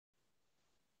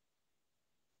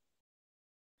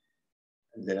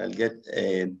And then I'll get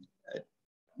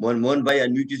Mohan Bhai,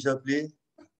 unmute yourself, please.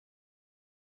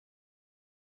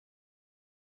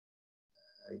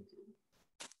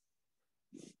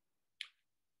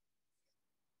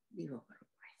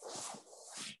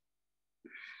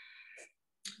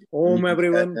 Om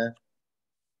everyone,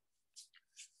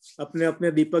 अपने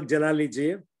अपने दीपक जला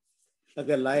लीजिए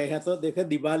अगर लाए हैं तो। देखो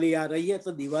दिवाली आ रही है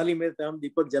तो दिवाली में तो हम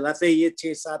दीपक जलाते ही है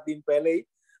 6-7 दिन पहले ही,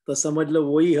 तो समझ लो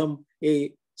वही हम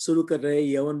ये शुरू कर रहे हैं।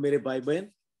 यवन मेरे भाई बहन,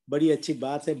 बड़ी अच्छी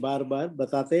बात है, बार बार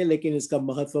बताते हैं, लेकिन इसका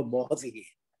महत्व बहुत ही है।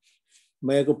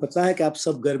 मेरे को पता है कि आप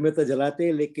सब घर में तो जलाते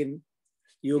हैं, लेकिन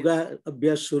योगा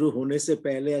अभ्यास शुरू होने से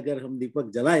पहले अगर हम दीपक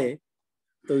जलाए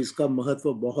तो इसका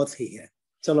महत्व बहुत ही है।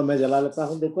 चलो मैं जला लेता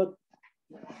हूँ दीपक।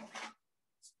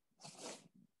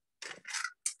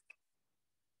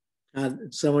 हाँ,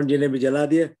 श्रवण जी ने भी जला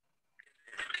दिया।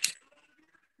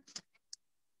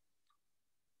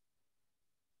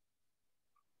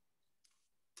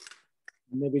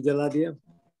 ने भी जला दिया।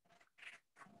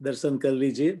 दर्शन कर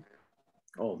लीजिए।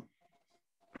 ओम।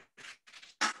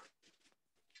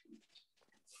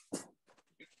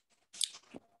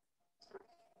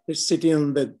 सिटिंग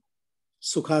ऑन द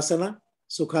सुखासना,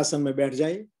 सुखासन में बैठ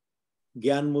जाइए।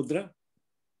 ज्ञान मुद्रा,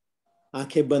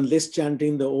 आंखें बंद। लेट्स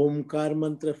चैंटिंग द ओमकार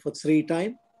मंत्र for 3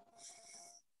 time.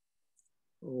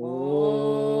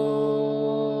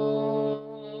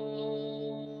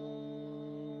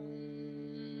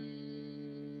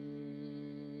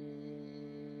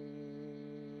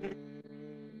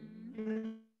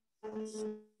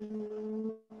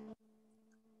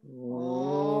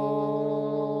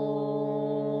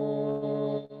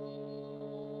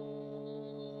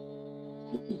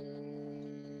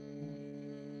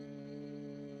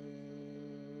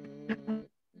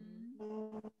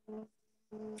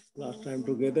 Last time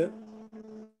together.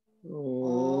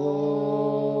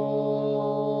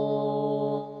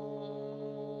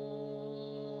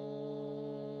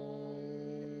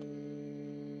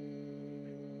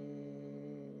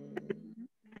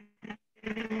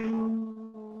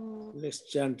 Let's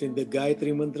chant in the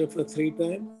Gayatri mantra for 3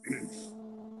 times.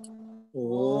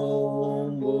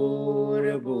 Om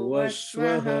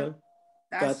Bhurabhuvasvaha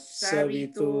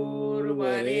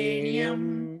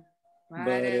Tatsaviturvarenyam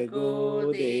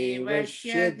Bhargo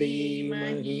Devasya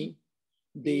Dhimahi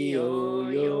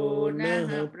Diyo Yo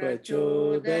Nah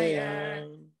Prachodayat.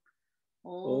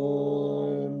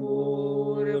 Om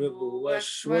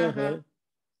Bhurabhuvasvaha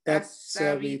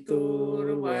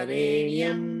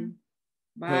Tatsaviturvarenyam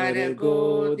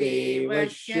Bhargo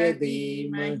Devasya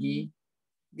Dhimahi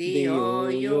Diyo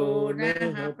Yo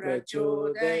Nah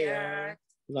Prachodayat.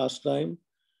 Last time.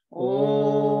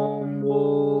 Om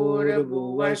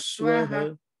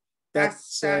Bhurabhuvasvaha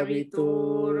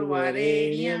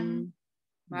Tatsaviturvarenyam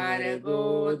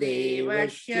Bhargo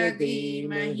Devasya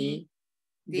Dhimahi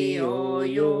Diyo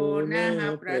Yo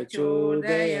Nah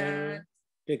Prachodayat.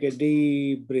 Take a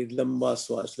deep breath, lamba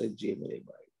swas लीजिए मेरे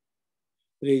भाई.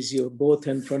 Raise your both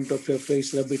hand in front of your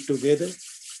face, rub it together.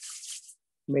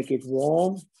 Make it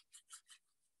warm.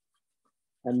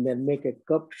 And then make a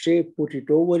cup shape, put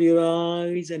it over your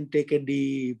eyes and take a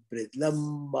deep breath.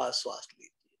 Lamba swas लीजिए.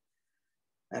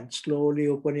 And slowly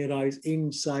open your eyes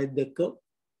inside the cup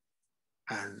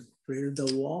and feel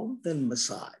the warmth and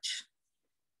massage.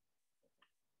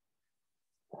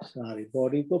 सारी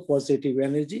body को positive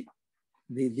energy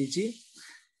दे दीजिए.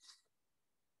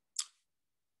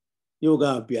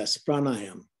 योगा अभ्यास,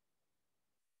 प्राणायाम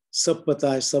सब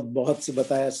पता है, सब बहुत से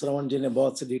बताया. श्रवण जी ने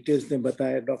बहुत से डिटेल्स में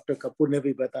बताया, डॉक्टर कपूर ने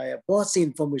भी बताया, बहुत सी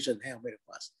इंफॉर्मेशन है हमारे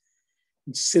पास.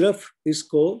 सिर्फ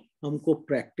इसको हमको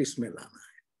प्रैक्टिस में लाना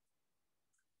है.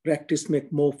 Practice make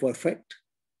more perfect.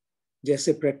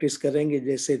 जैसे प्रैक्टिस करेंगे,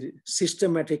 जैसे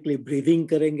सिस्टमैटिकली ब्रीदिंग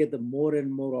करेंगे, तो मोर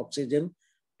एंड मोर ऑक्सीजन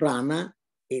प्राणा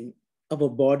in our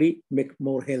body make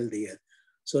more healthier.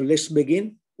 So let's begin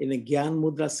in a ज्ञान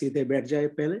मुद्रा. सीधे बैठ जाए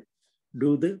पहले.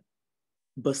 Do the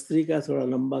बस्त्री का थोड़ा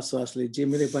लंबा श्वास लीजिए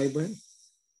मेरे भाई बहन.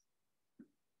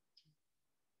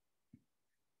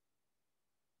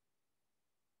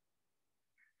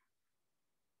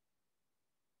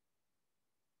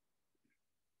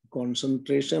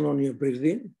 Concentration on your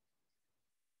breathing.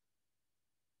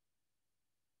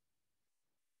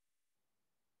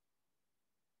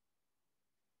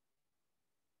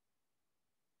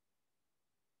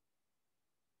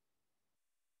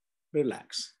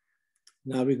 Relax.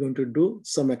 Now we're going to do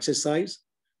some exercise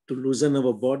to loosen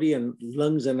our body and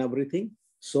lungs and everything.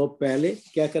 So पहले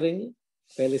क्या करेंगे?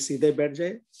 पहले सीधे बैठ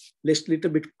जाए. Let's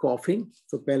little bit coughing.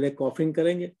 So पहले coughing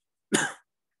करेंगे.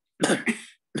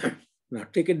 Now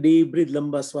take a deep breath,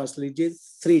 लंबा श्वास लीजिए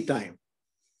 3 times.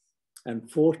 And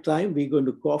 4th time we're going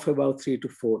to cough about 3 to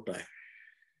 4 times.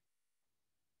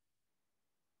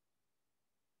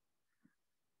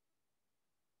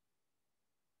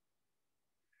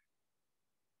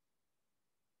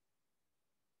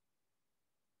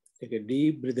 Take a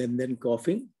deep breath and then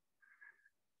coughing.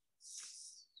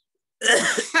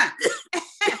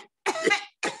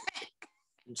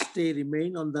 Stay,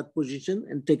 remain on that position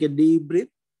and take a deep breath.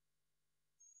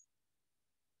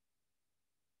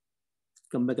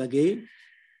 Come back again.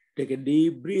 Take a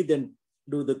deep breath and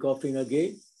do the coughing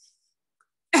again.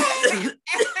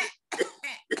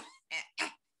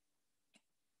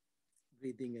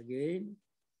 Breathing again.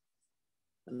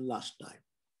 And last time.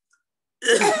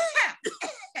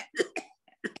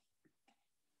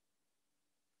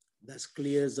 That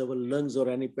clears our lungs or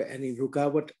any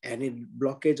rukavat, any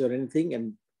blockage or anything,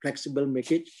 and flexible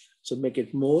make it. So make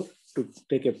it more to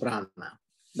take a prana.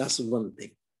 That's one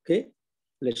thing. Okay.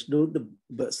 Let's do the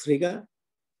Bhastrika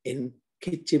in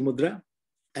Khichi Mudra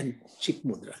and Chik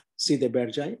Mudra. सीधे बैठ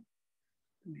जाए.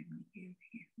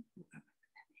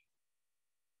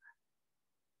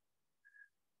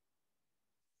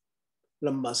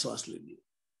 लंबा श्वास लीजिए.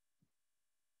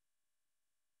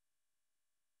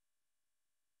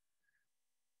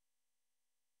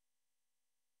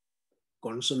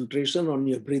 Concentration on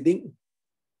your breathing.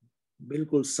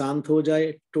 बिल्कुल शांत हो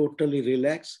जाए. Totally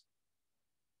relax.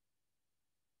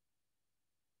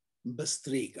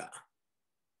 Bhastrika.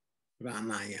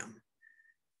 Pranayam.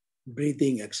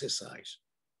 Breathing exercise.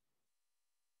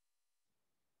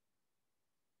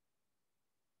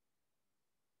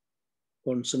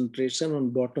 Concentration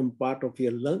on bottom part of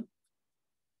your lung.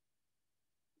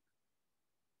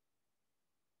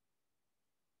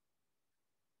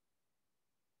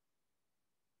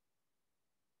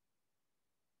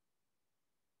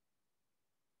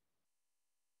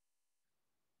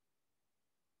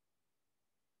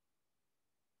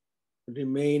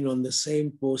 Remain on the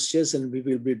same postures and we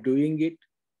will be doing it.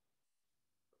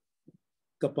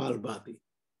 Kapalbhati.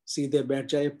 सीधे बैठ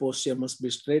जाए. Posture must be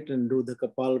straight and do the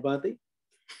Kapalbhati.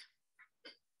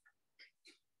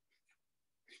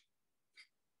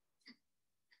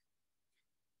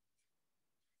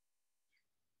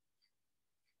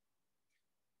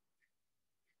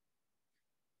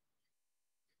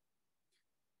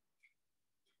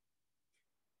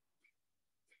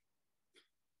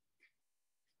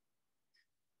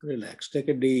 Relax. Take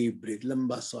a deep breath.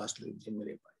 लंबा श्वास लीजिए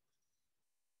मेरे भाई.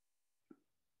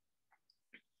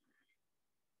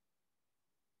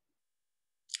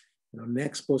 Now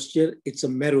next posture, it's a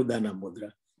Merudana mudra.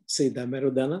 सीधा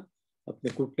Merudana.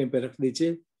 अपने घुटने पे रख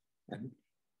दीजिए. And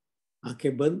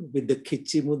आंखें बंद. With the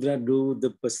Khichi mudra, do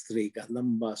the Bhastrika.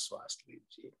 लंबा श्वास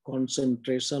लीजिए.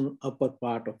 Concentration upper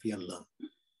part of your lung.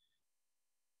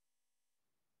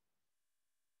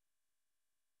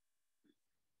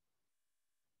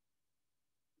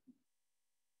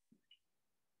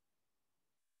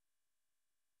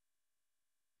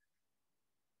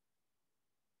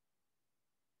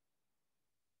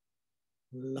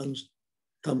 Lungs,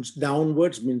 thumbs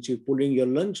downwards means you're pulling your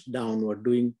lungs downward,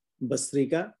 doing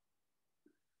Bhastrika.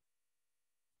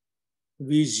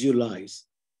 Visualize.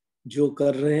 जो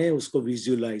कर रहे हैं उसको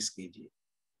visualize कीजिए.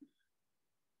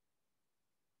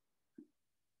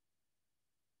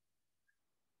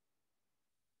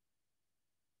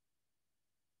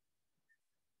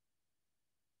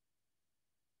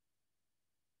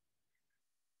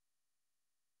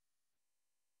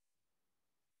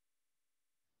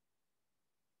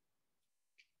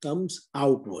 Thumbs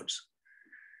outwards.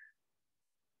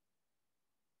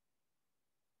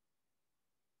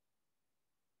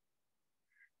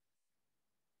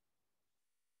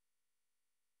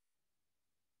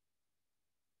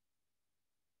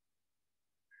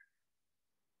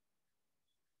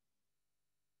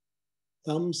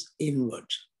 Thumbs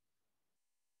inwards.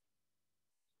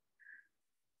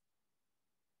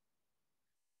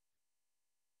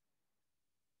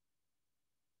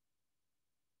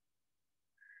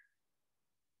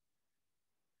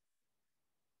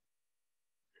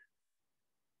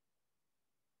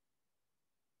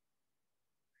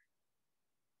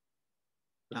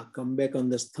 Now come back on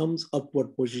the thumbs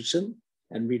upward position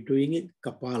and we're doing it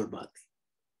Kapalbhati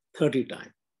 30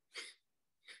 times.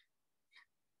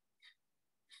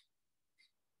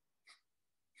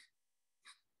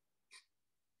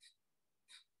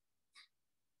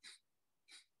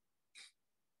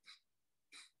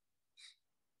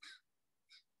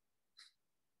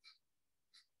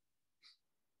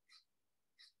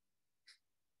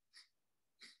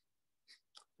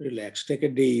 Relax, take a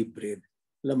deep breath.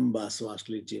 लंबा श्वास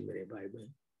लीजिए मेरे भाई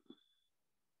बहन.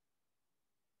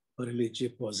 और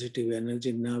लीजिए positive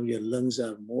energy. Now your lungs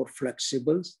are more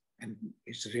flexible and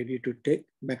it's ready to take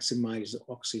maximize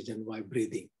oxygen while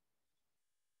breathing.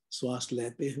 श्वास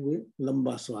लेते हुए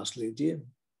लंबा श्वास लीजिए.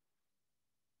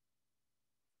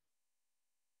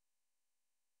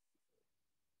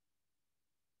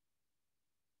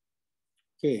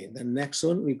 Okay, the next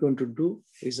one we're going to do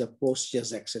is a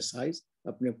postures exercise.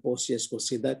 अपने postures को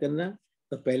सीधा करना है.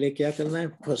 तो पहले क्या करना है?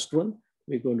 First one,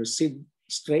 we're going to sit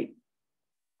straight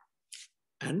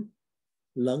and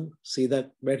lung सीधा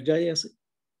बैठ जाए ऐसे.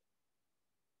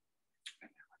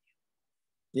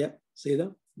 Yeah,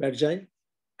 सीधा बैठ जाए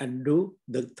and do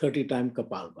the 30 time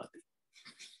Kapalbhati.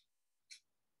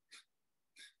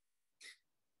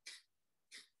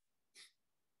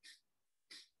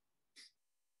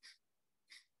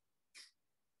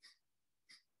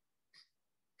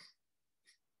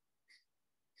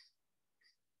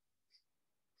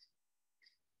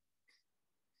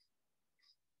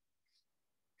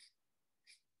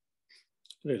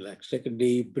 Relax. Take a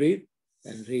deep breath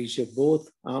and raise your both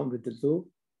arm with the two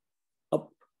up.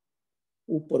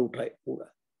 ऊपर उठाए पूरा.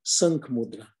 शंख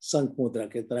मुद्रा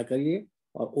की तरह करिए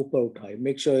और ऊपर उठाए.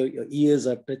 Make sure your ears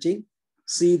are touching.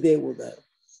 सीधे उधर.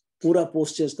 पूरा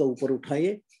postures का ऊपर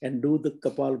उठाइए and do the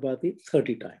Kapalbhati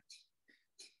 30 times.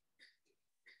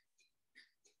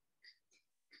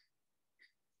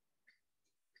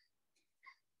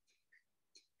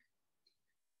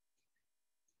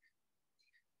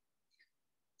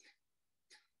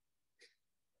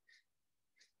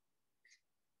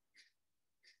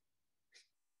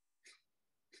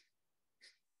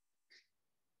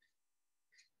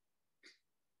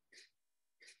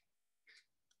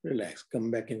 Relax.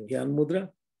 Come back in Gyan Mudra.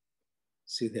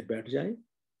 सीधे बैठ जाए.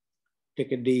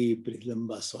 Take a deep breath.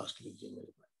 लंबा श्वास लीजिए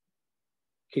मेरे भाई.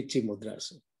 खिच्ची मुद्रा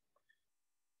से.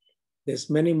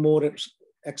 There's many more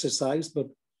exercise,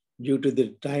 but due to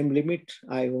the time limit,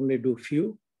 I only do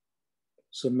few.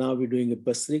 So now we're doing a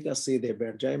Basrika. सीधे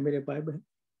बैठ जाए मेरे भाई बहन.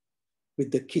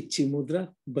 With the खिच्ची मुद्रा,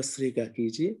 Basrika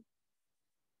कीजिए.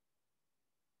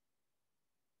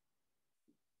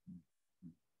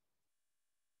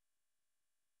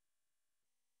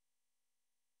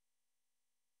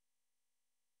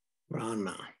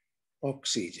 Prana,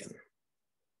 oxygen,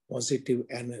 positive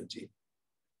energy.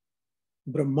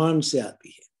 ब्रह्मांड से आती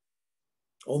है.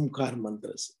 ओमकार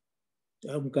मंत्र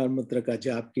से. ओमकार मंत्र का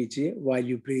जाप कीजिए. While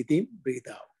you breathe in, breathe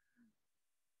out.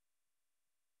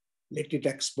 Let it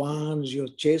expand your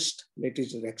chest. Let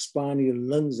it expand your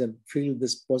lungs and feel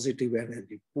this positive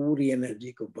energy. पूरी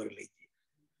energy को भर लीजिए.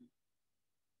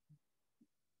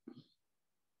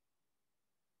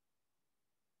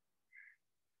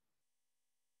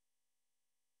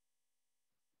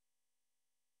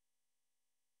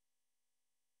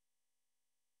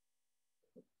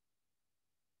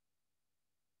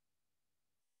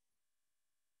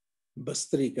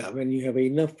 Bastrika, when you have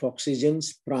enough oxygen,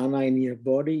 prana in your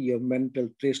body, your mental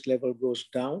stress level goes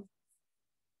down.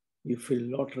 You feel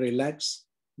a lot relaxed.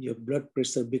 Your blood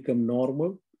pressure become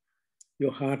normal.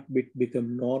 Your heartbeat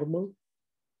become normal.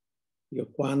 Your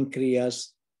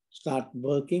pancreas start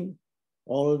working.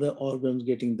 All the organs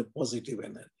getting the positive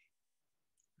energy.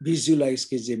 Visualize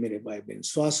कीजिए मेरे भाई बहन.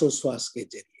 श्वासोश्वास के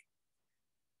जरिए.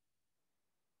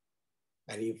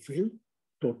 And you feel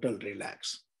total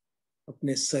relax.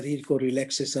 अपने शरीर को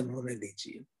relaxation होने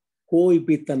दीजिए. कोई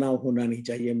भी तनाव होना नहीं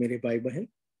चाहिए मेरे भाई बहन.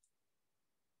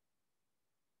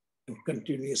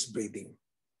 Continuous breathing.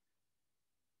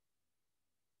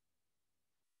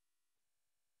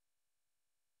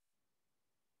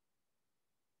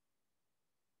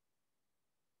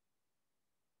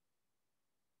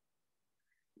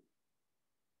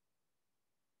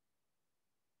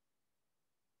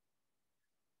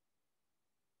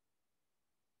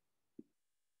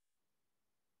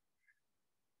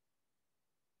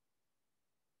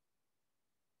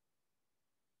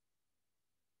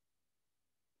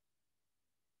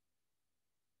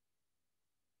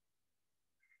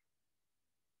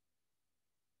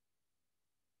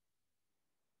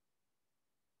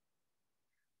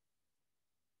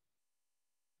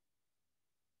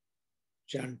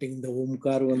 Chanting the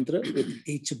Omkar mantra with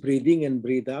each breathing and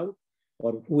breathe out,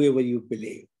 or whoever you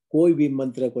believe. कोई भी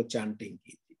मंत्र को chanting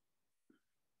कीजिए.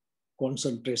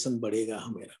 Concentration बढ़ेगा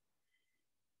हमारा.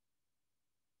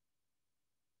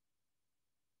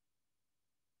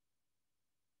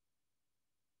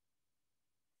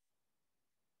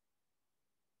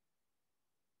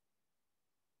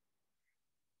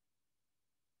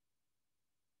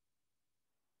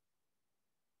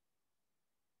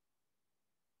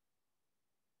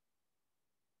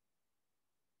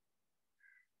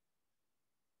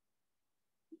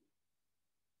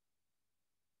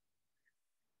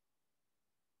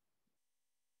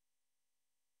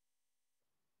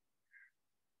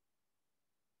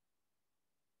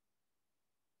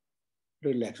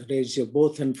 Relax. Raise your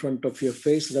both in front of your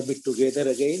face. Rub it together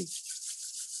again.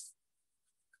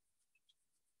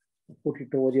 Put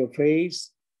it over your face.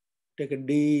 Take a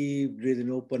deep breath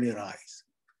and open your eyes.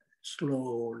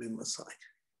 slowly massage.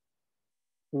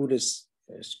 पूरे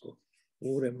इसको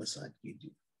पूरे मसाज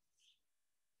कीजिए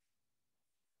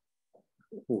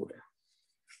पूरे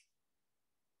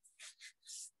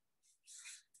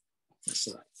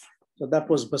massage. So that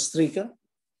was Bastrika.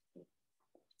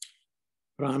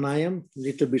 Pranayam,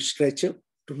 little bit stretch up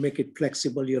to make it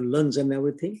flexible, your lungs and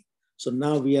everything. So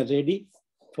now we are ready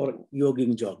for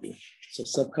yoging jogging. So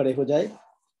सब खड़े हो जाए.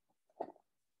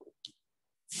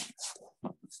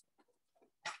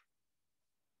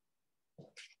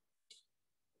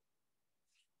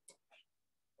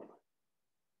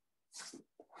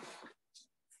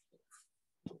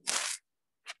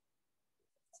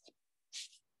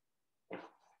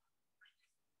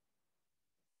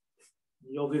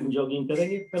 jogging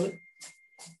करेंगे पहले.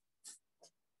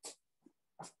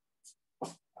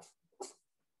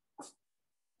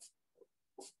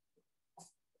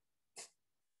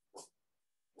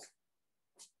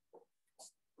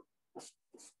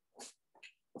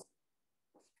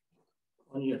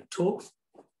 On your toe,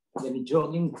 when you're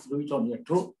jogging, do it on your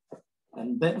toe,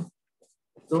 and then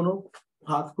दोनों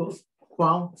हाथ को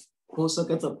पांव हो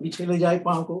सके तो पीछे ले जाए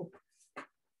पांव को.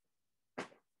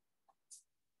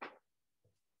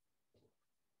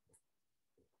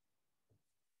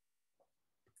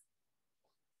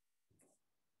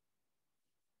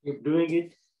 Keep doing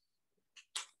it.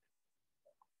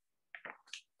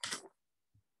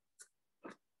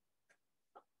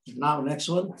 Now next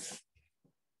one,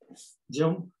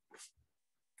 jump.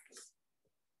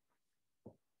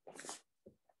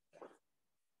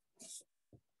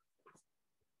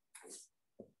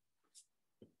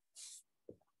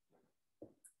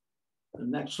 The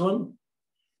next one,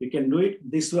 we can do it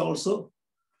this way also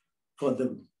for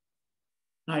the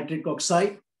nitric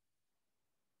oxide.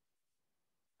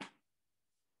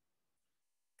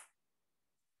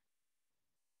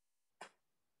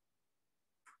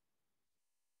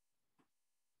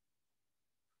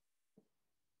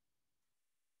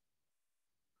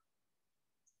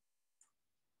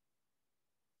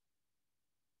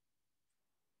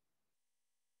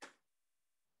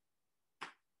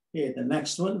 Okay, the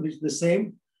next one, which is the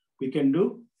same, we can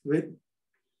do with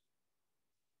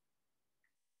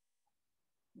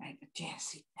like a chair,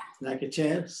 sit down. like a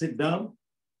chair, sit down.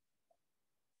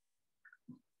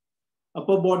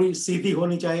 Upper body सीधी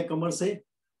होनी चाहिए कमर से,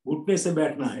 घुटने से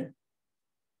बैठना है.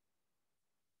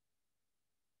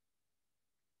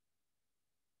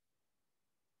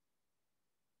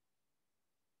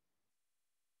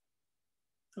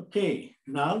 Okay,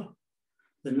 now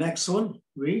the next one,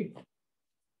 we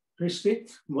twist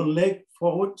it, one leg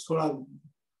forward,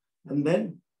 and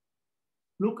then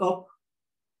look up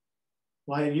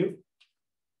while you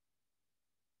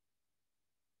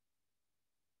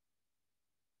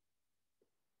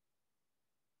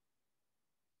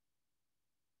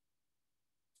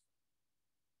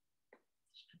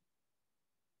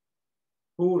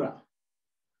pura.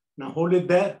 Now hold it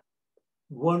there.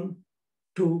 1,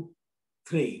 2,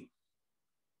 3.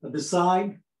 At the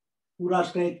side, pura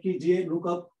straight kijiye, look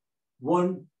up.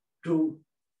 1, 2,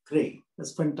 3.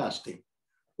 That's fantastic.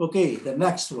 Okay, the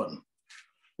next one.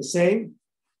 The same,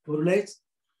 two legs,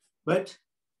 but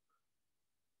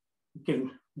you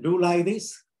can do like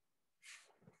this.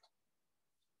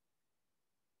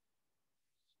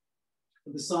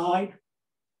 To the side,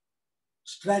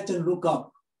 stretch and look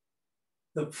up.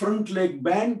 The front leg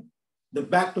bend, the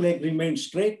back leg remains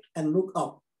straight and look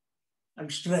up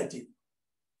and stretch it.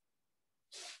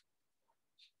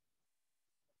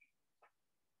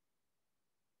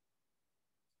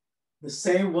 The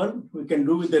same one we can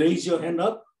do with the raise your hand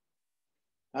up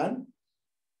and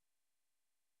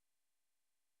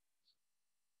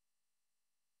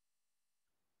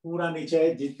पूरा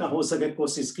नीचे जितना हो सके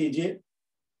कोशिश कीजिए.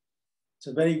 It's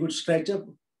a very good stretch up.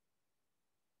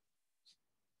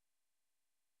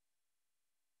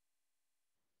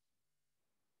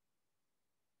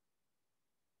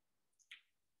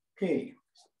 Okay,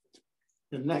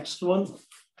 the next one.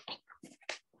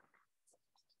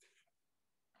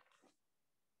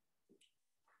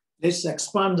 Let's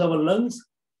expand our lungs.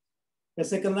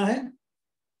 कैसे करना है?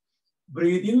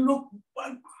 Breathe in, look,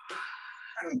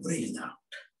 and breathe out.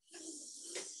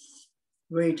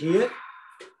 Wait here.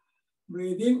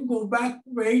 Breathe in, go back,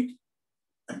 wait,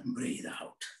 and breathe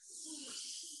out.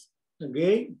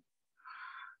 Again.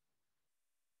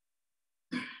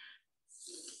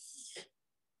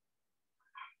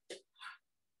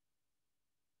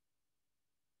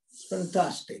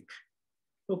 Fantastic.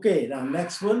 Okay, now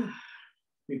next one,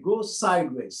 we go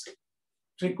sideways,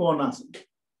 Trikonasana.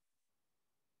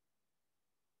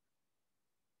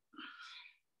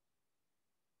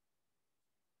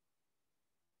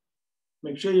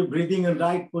 Make sure you're breathing in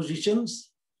right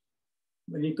positions.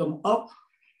 When you come up,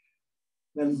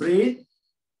 then breathe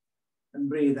and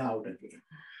breathe out again.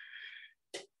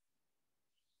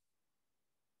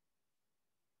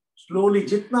 Slowly,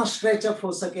 jitna stretch up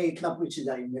ho sake, itna piche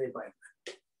jaye mere bhai.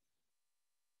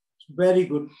 Very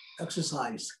good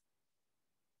exercise.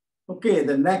 Okay,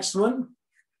 the next one,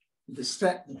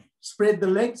 spread the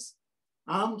legs,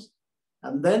 arms,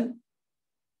 and then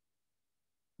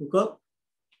look up.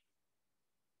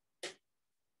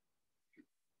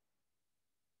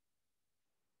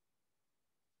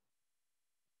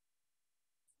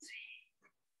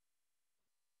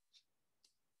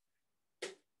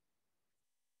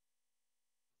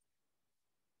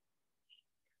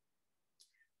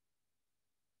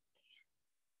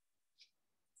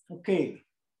 Okay,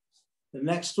 the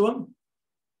next one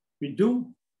we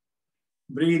do,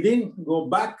 breathe in, go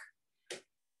back,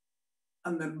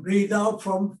 and then breathe out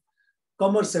from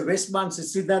kamar se, waistband se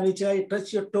सीधा नीचे आए,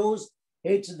 touch your toes,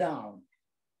 heads down,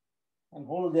 and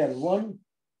hold there. 1,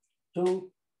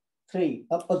 2, 3.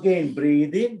 Up again,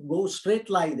 breathe in, go straight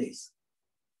like this.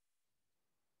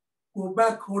 Go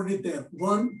back, hold it there.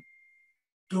 1,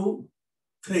 2,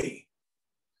 3.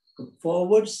 Come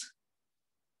forwards,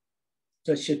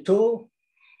 touch your toe.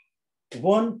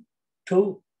 1,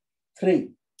 2, 3.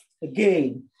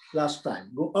 Again, last time.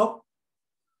 Go up,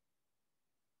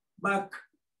 back,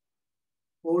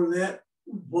 hold there.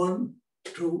 1,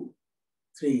 2,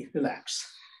 3. Relax.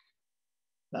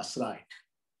 That's right.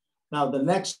 Now the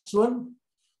next one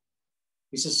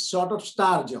is a sort of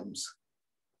star jumps.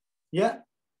 Yeah.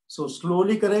 So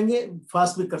slowly करेंगे,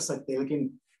 fast भी कर सकते हैं,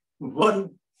 लेकिन 1,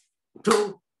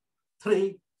 2,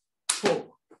 3, 4.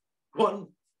 1,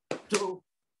 2,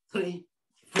 3,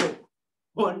 4.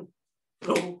 1,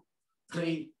 2,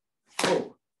 3,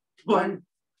 4. 1,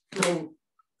 2,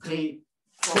 3,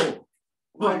 4.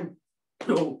 1,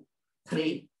 2,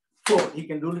 3, 4. You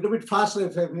can do a little bit faster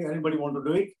if anybody want to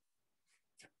do it.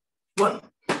 1,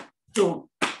 2,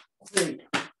 3,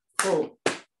 4,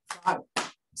 5,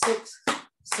 6,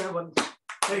 7,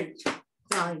 8,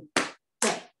 9,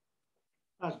 10.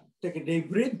 Take a deep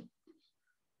breath.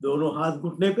 दोनों हाथ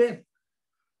घुटने पे.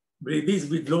 Breathe in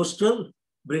with nostril,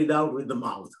 breathe out with the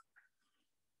mouth.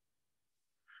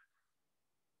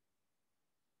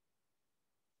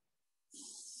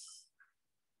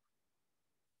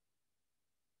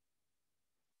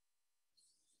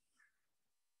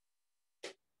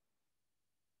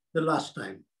 The last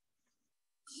time.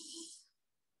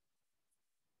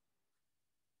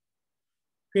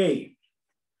 Okay,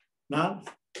 now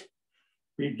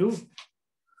we do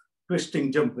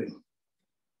twisting, jumping,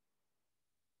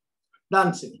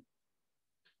 dancing.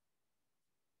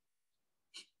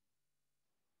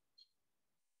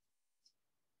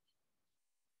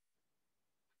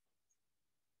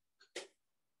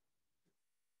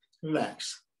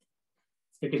 Relax.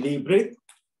 Take a deep breath.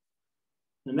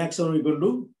 The next one we're going to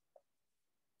do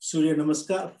Surya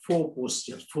Namaskar, 4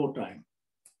 postures, 4 times.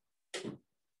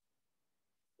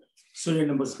 Surya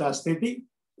Namaskar sthiti.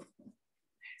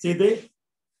 Sidhe.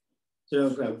 So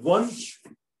 1,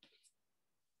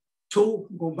 2,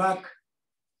 go back.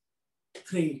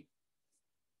 3,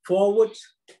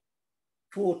 forwards.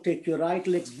 4, take your right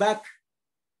legs back.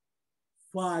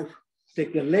 5,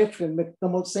 take your left and make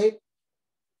Kamal shape.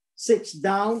 6,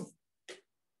 down.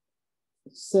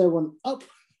 7, up.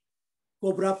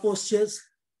 Cobra postures.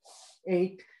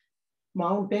 8,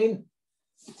 mountain.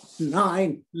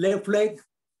 9, left leg.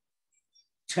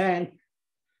 10,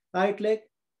 right leg.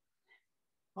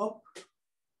 Up,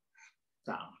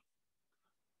 down.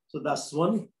 So that's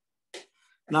 1.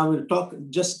 Now we'll talk,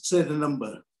 just say the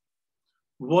number.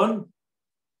 1,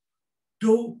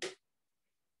 2,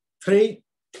 3,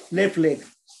 left leg.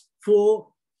 4,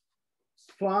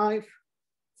 5,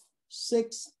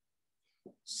 6,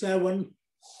 7,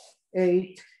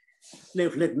 8,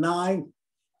 left leg. 9,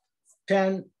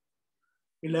 10,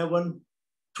 11,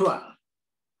 12.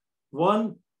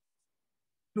 1,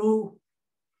 2,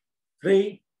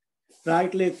 3,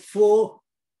 right leg. 4,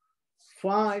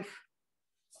 5,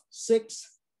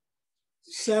 6,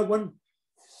 7,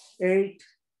 8,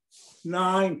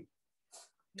 9,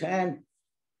 10,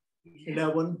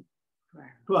 11,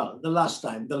 12. The last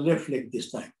time, the left leg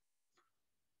this time.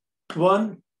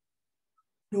 1,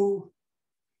 2,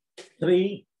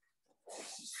 3,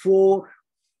 4,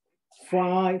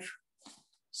 5,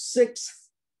 6,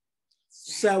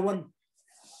 7,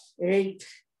 8,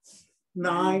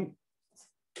 9,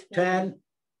 10,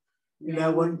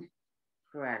 11,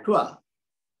 12.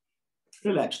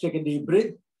 Relax, take a deep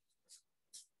breath.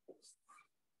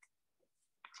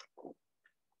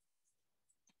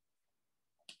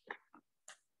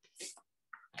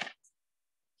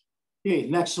 Okay,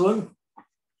 next one,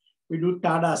 we do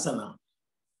Tadasana.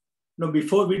 Now,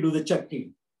 before we do the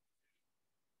chakti,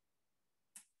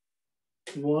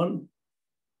 1,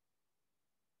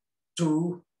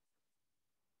 2,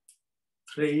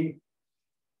 3,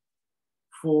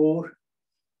 4,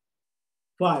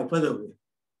 5. Other way.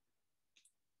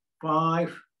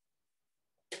 5,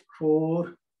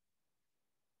 4,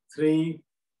 3,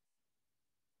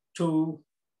 2,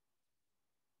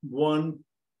 1,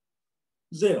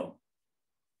 0.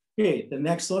 Okay, the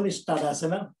next one is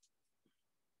Tadasana.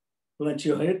 Clench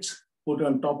your hips, put it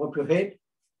on top of your head,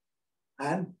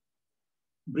 and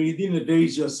breathe in and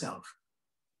raise yourself.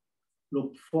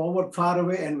 Look forward, far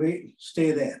away, and wait.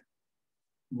 Stay there.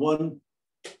 1,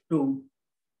 2,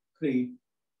 3,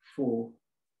 4,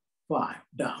 5.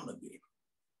 Down again.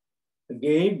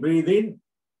 Again, breathe in.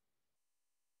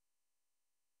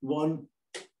 1,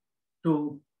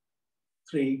 2,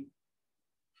 3,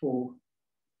 4,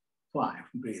 5.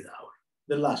 Breathe out.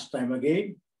 The last time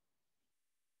again.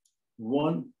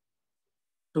 1,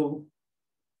 2,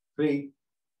 3,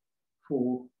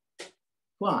 4,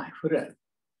 5. Right.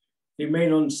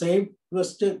 Remain on same.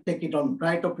 First, take it on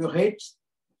right of your heads,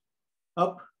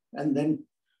 up, and then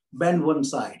bend one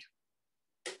side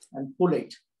and pull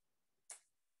it.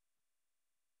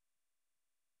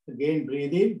 Again,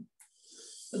 breathe in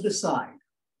to the side.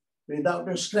 Breathe out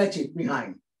and stretch it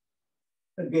behind.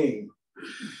 Again.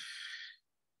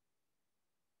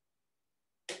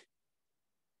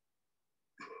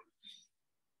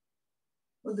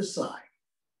 To the side.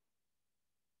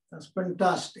 That's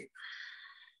fantastic.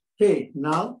 Okay,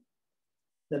 now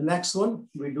the next one,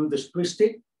 we do this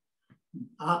twisted.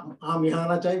 Arm यहाँ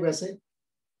आना चाहिए वैसे.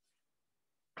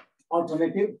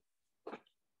 Alternative.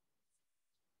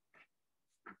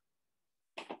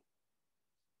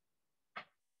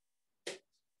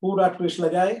 पूरा twist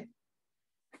लगाए,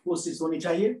 कोशिश होनी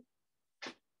चाहिए.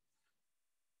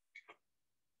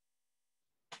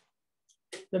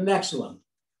 The next one,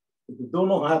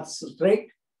 दोनों हाथ straight,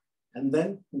 and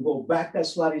then go back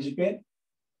as far as you can.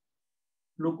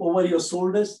 Look over your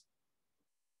shoulders.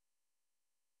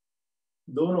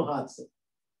 दोनों हाथ से.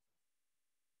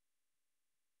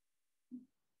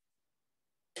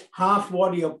 Half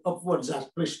body upwards are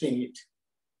twisting it.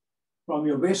 From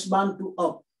your waistband to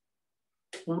up.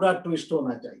 पूरा twist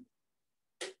होना चाहिए.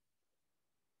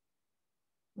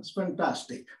 That's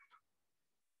fantastic.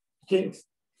 Okay.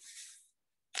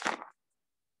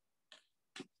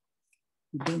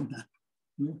 Done that.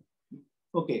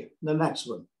 Okay, the next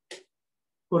one.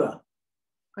 Pura.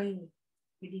 We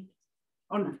did.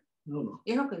 Oh no. No.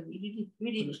 Yeah, okay, we did it.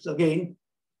 We did it. Again.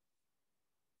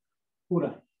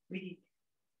 Pura. We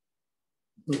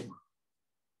did. No.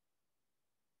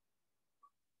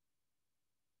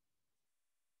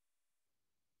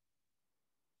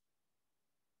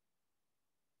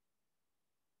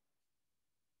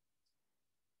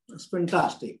 That's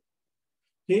fantastic.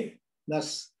 Okay,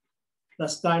 that's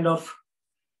kind of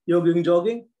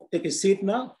jogging. Take a seat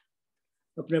now.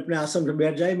 अपने अपने आसन में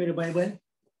बैठ जाए मेरे भाई बहन.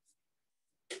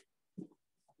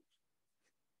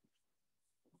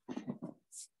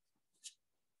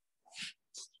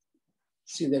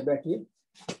 सीधे बैठिए.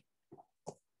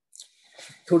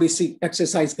 थोड़ी सी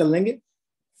एक्सरसाइज कर लेंगे.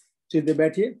 सीधे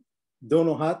बैठिए.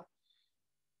 दोनों हाथ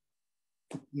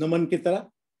नमन की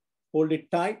तरह. Hold it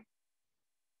tight.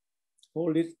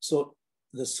 Hold it so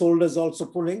the shoulders also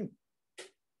pulling.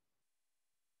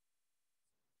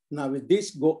 Now with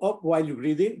this, go up while you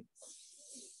breathe in.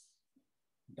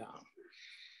 Down.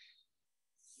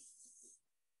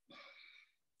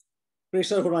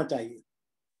 Pressure होना चाहिए.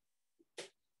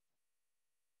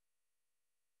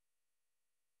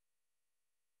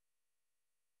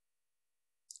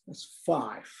 That's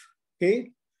 5.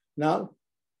 Okay. Now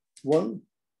 1,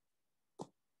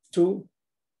 2,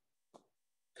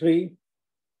 3,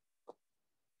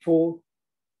 4,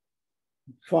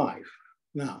 5.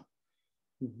 Now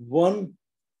 1,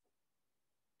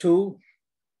 2,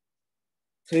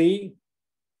 3,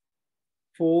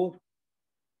 4,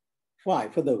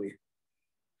 5. Further way.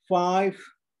 5,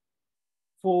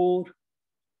 4,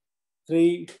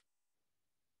 3,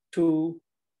 2,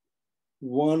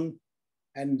 1,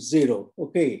 and 0.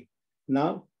 Okay.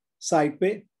 Now side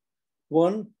pe.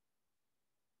 1,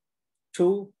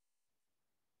 2,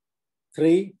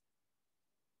 3,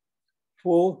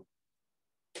 4,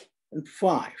 and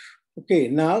 5. Okay,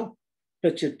 now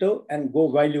touch your toe and go.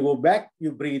 While you go back,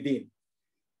 you breathe in.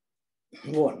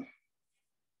 1,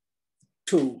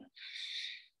 2,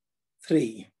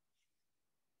 3,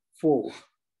 4,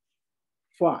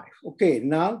 5. Okay,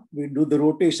 now we do the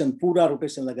rotation. Pura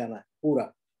rotation lagana hai.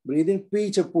 Pura. Breathe in,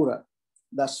 piche pura.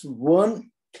 That's 1,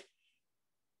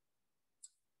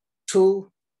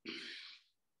 2,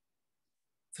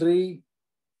 3,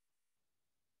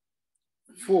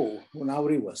 4. Now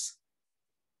reverse.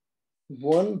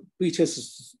 1, पीछे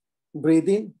से breathe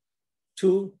in.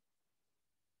 2,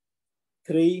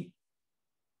 3,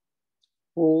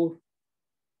 4,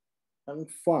 and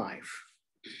 5.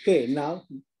 Okay, now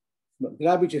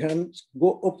grab your hands,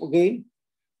 go up again,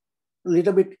 a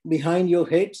little bit behind your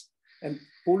head, and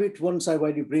pull it one side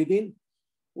while you breathe in.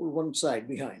 Pull one side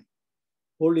behind.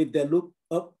 Hold it there, look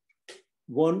up.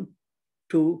 1,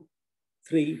 2,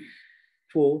 3,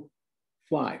 4,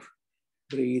 5.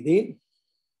 Breathe in,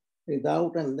 breathe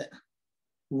out, and then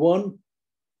 1,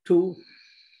 2,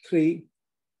 3,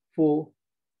 4,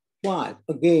 5.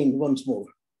 Again, once more.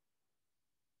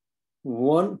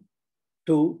 1,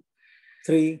 2,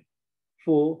 3,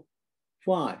 4,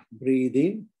 5. Breathe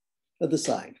in, other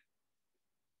side.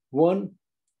 1,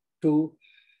 2,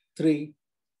 3,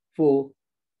 4,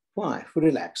 5.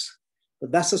 Relax. So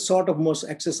that's a sort of most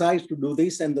exercise to do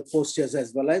this, and the postures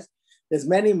as well as. There's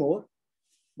many more,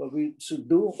 but we should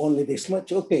do only this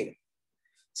much. Okay.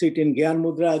 Sit in Gyan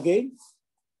Mudra again,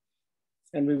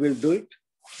 and we will do it.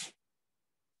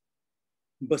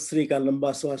 बसरी का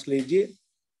लंबा श्वास लीजिए,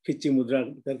 खिंची मुद्रा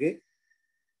करके.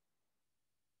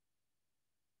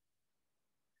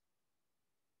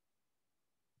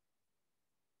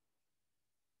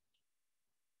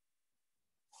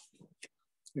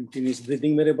 Continuous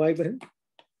breathing मेरे भाई बहन.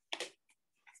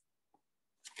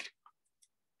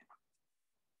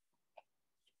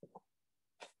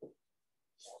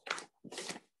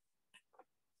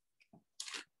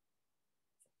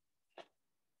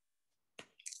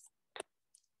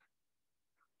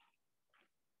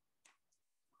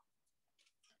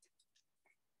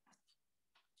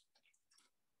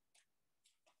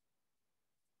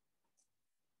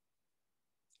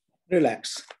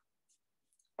 Relax.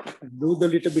 Do the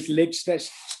little bit leg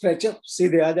stretch up.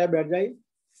 सीधे आ जाए, बैठ जाइए.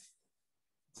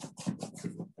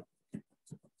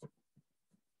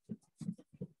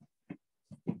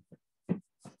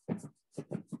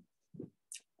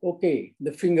 Okay,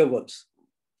 the finger works.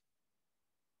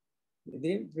 Breathe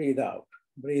in, breathe out.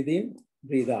 Breathe in,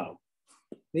 breathe out.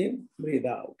 Breathe in, breathe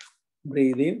out.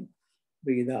 Breathe in,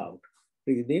 breathe out.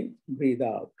 Breathe in, breathe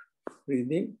out.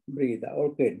 Breathe in, breathe out.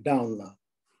 Okay, down now.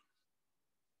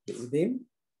 Breathe in,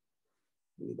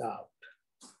 breathe out.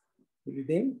 Breathe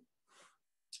in,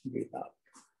 breathe out.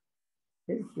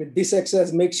 Okay. With this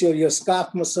exercise, make sure your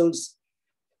calf muscles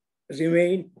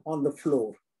remain on the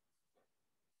floor.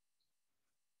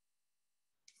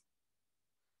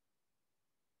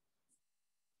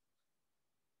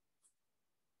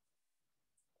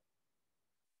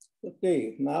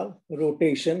 Okay, now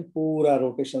rotation, पूरा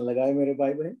rotation लगाए मेरे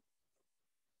भाई बहन.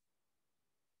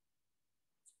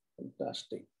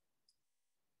 Fantastic.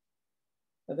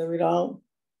 Other way around.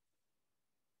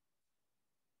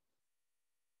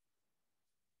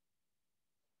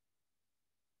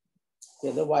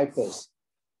 Yeah, the wipers.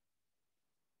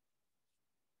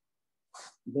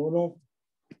 दोनों.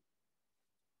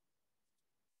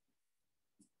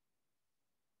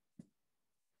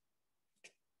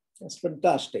 That's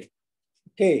fantastic.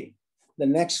 Okay, the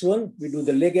next one, we do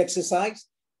the leg exercise.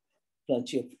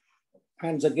 Crunch your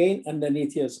hands again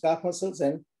underneath your calf muscles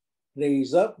and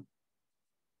raise up.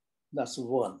 That's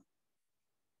 1.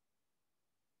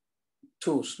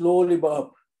 2, slowly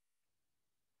up.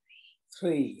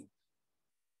 3,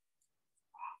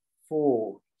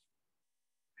 4,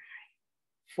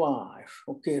 5.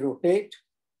 Okay, rotate.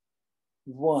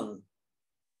 1,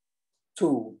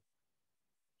 2,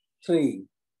 3,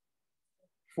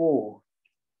 4,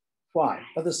 5.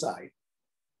 Other side.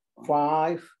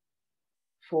 5,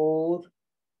 4,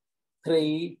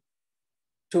 3,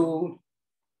 2,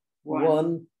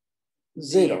 1,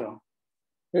 0.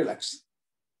 Relax.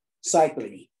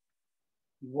 Cycling.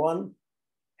 1,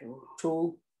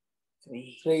 2,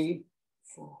 3,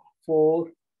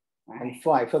 4, and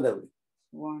 5. Other way.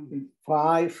 1,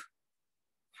 5,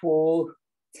 4,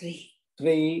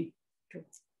 3,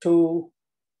 2,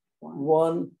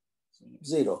 1,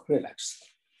 0. Relax.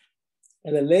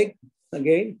 And the leg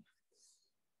again.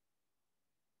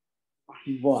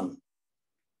 1,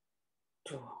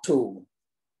 2,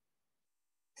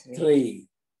 3,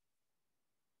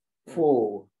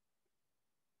 4,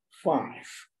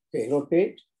 5. Okay,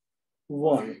 rotate.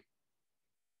 1,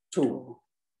 2,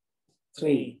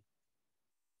 3,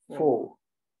 4,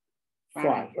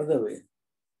 5. Other way.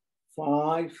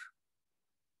 5,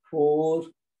 4,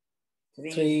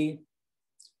 3,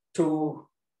 2,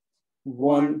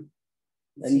 1,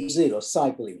 and 0.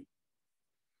 Cycling.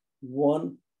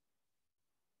 1,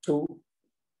 2,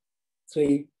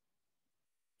 3,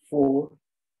 4,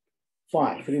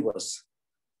 5, reverse.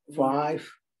 5,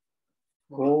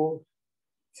 4,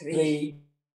 3,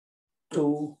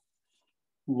 2,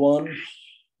 1,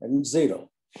 and 0.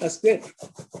 That's good.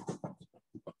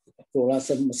 थोड़ा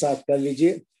सा massage कर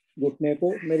लीजिए घुटने को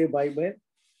मेरे भाई बहन,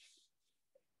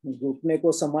 घुटने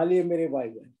को संभालिए मेरे भाई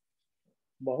बहन,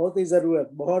 बहुत ही जरूरत,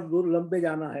 बहुत दूर लंबे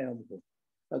जाना है हमको,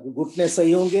 अगर घुटने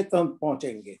सही होंगे तो हम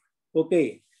पहुंचेंगे. Okay,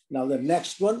 now the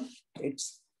next one,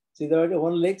 it's see the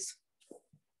one legs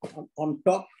on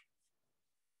top,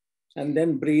 and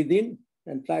then breathe in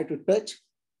and try to touch.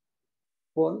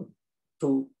 1,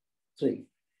 2, 3.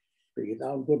 Breathe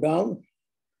out, go down.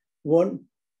 1,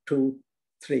 2,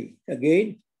 3.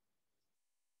 Again.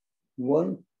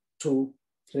 1, 2,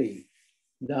 3.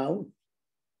 Down.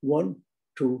 1,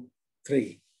 2,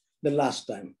 3. The last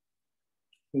time.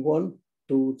 1,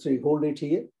 2, 3. Hold it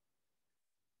here.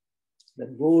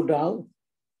 Then go down.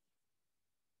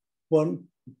 1,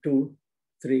 2,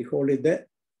 3. Hold it there.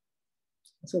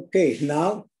 It's okay.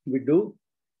 Now we do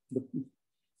the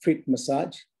feet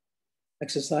massage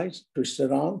exercise. Twist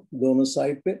around, dono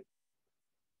side pe.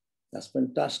 That's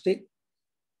fantastic.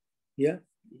 Yeah.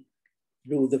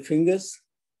 Do the fingers,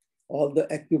 all the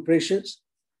acupressures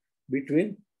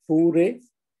between पूरे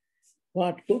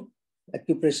part को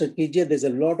acupressure कीजिए. There's a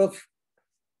lot of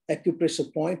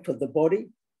acupressure point for the body.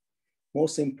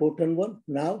 Most important one.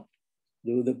 Now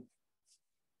do the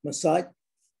massage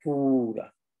पूरा.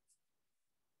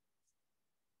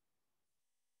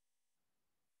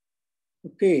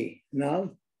 Okay, now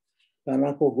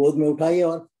काना को गोद में उठाइए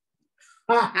और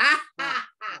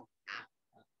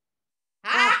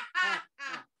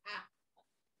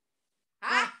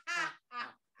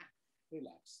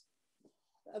relax.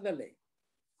 Other leg.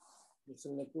 This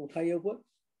leg को उठाइए ऊपर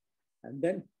and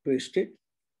then twist it.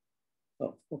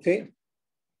 Oh, okay.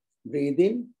 Breathe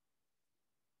in.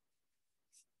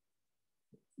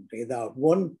 Breathe out.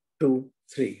 1, 2,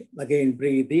 3. Again,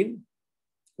 breathe in.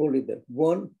 Hold it there.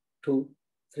 1, 2,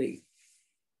 3.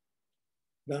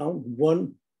 Down.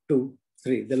 1, 2,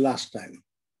 3. The last time.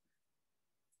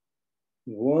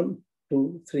 1,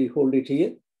 2, 3. Hold it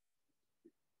here.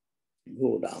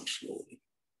 Go down slowly.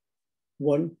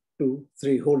 1, 2,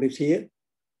 3. Hold it here.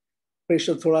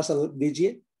 Pressure थोड़ा सा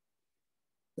दीजिए.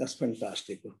 That's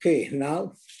fantastic. Okay,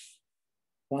 now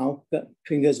palm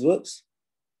fingers works.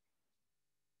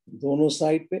 दोनों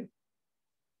side पे.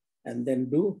 And then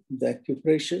do the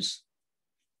acupressures.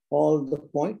 All the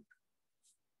point,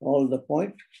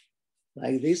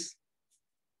 like this.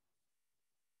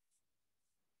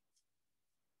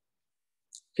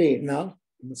 Okay, now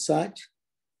massage.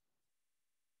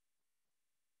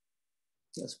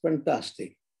 That's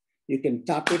fantastic. You can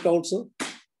tap it also.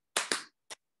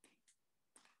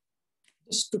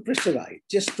 Just to pressurize,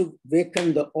 just to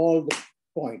waken all the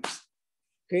points.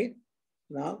 Okay,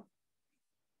 now,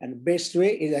 and best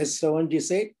way is, as Shravanji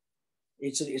said,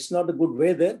 it's not a good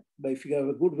weather, but if you have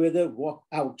a good weather, walk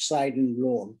outside in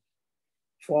lawn.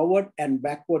 Forward and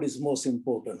backward is most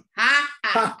important.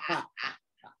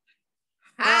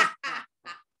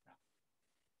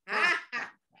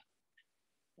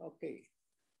 Okay,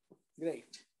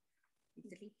 great.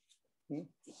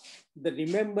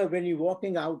 Remember when you're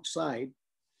walking outside,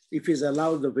 if it's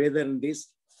allowed the weather and this,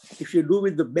 if you do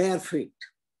with the bare feet,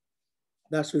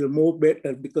 that will more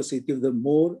better because it gives them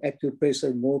more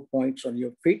acupressure, more points on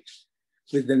your feet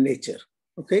with the nature.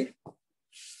 Okay.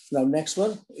 Now next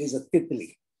one is a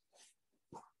titli.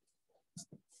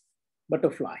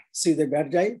 Butterfly. See the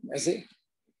Bhai, as a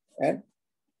and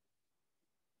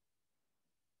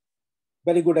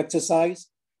very good exercise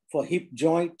for hip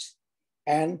joints,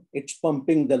 and it's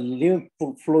pumping the lymph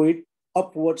fluid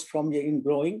upwards from your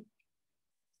ingrowing,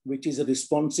 which is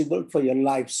responsible for your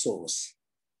life source.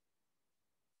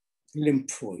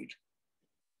 Lymph fluid.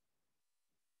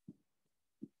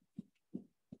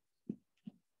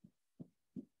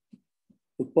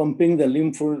 To pumping the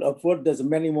lymph fluid upward, there's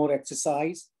many more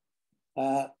exercise,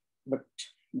 but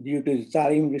due to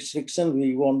time restriction,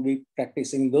 we won't be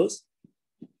practicing those.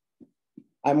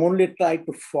 I'm only trying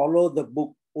to follow the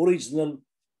book original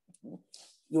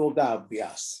yoga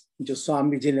अभ्यास जो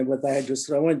स्वामी जी ने बताया, जो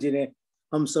श्रवण जी ने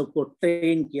हम सबको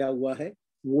train किया हुआ है,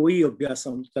 वही अभ्यास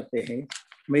हम करते हैं.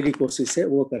 मेरी कोशिश है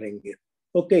वो करेंगे.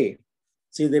 ओके,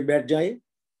 सीधे बैठ जाए.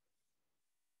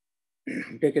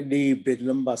 Take a deep breath.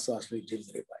 लंबा सांस लीजिए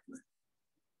मेरे भाई में.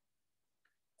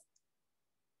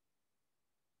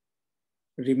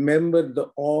 Remember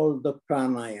all the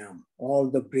pranayam, all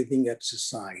the breathing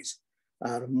exercise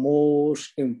are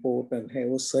most important है.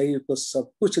 वो शरीर को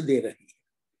सब कुछ दे रही है.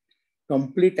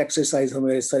 कंप्लीट एक्सरसाइज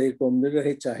हमारे शरीर को मिल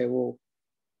रहे, चाहे वो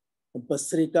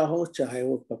भस्त्रिका हो, चाहे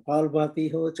वो कपालभाति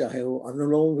हो, चाहे वो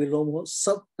अनुलोम विलोम हो,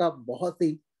 सबका बहुत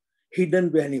ही हिडन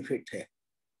बेनिफिट है।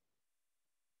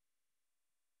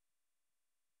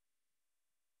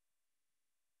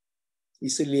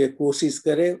 इसलिए कोशिश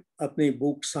करें अपनी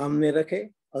बुक सामने रखें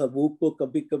और बुक को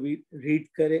कभी कभी रीड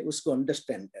करें, उसको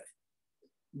अंडरस्टैंड करें,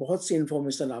 बहुत सी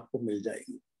इंफॉर्मेशन आपको मिल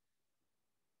जाएगी।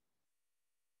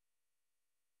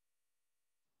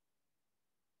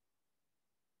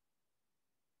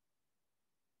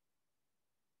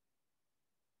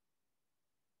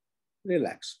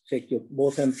 Relax. Take your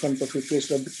both hands front of your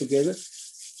face, rub it together.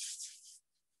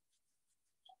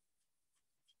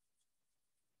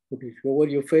 Put it over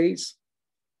your face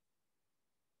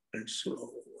and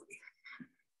slowly.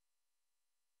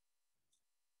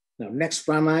 Now, next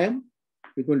pranayam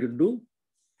we're going to do,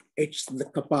 it's the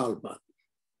Kapalbhati.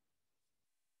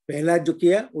 पहला जो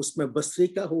किया उसमें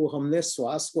भस्त्रिका वो हमने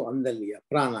श्वास को अंदर लिया,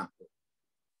 प्राणा को।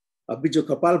 अभी जो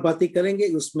कपालभाति करेंगे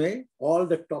उसमें ऑल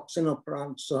द टॉक्सिन ऑफ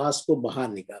प्राण श्वास को बाहर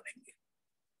निकालेंगे।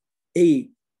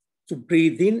 To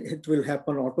breathe in, it will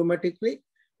happen automatically.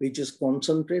 We just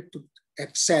concentrate to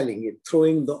exhaling it,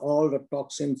 throwing all the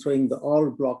toxin, throwing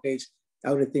all blockage,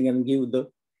 everything, and give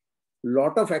the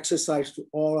lot of exercise to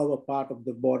all our part of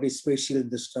the body, especially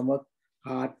the stomach,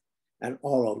 heart, and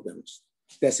all organs.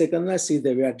 कैसे करना है?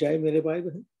 सीधे बैठ जाए मेरे भाई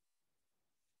बहन।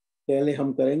 पहले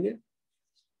हम करेंगे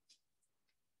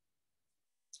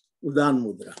उदान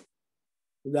मुद्रा।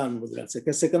 उदान मुद्रा से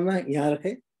कैसे करना है? यहाँ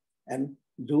रखें and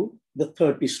do the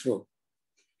 30 stroke.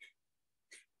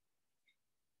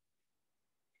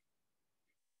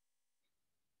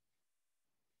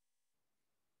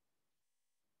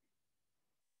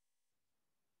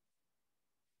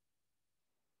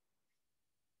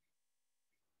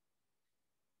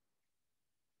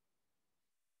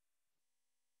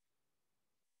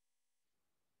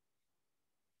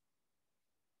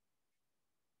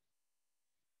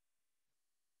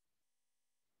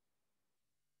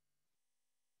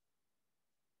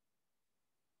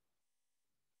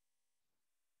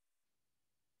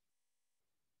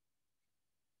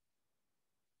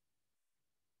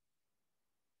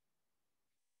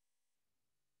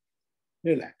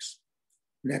 Relax.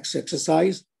 Next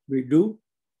exercise, we do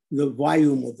the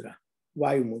Vayu Mudra.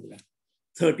 Vayu Mudra,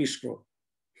 30 stroke.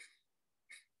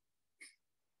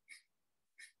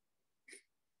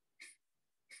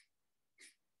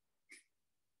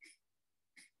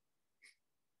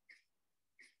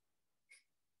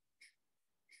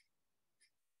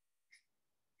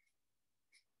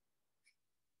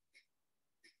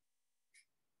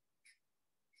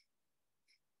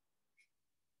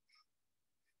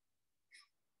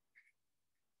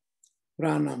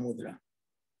 Prana Mudra.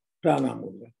 Prana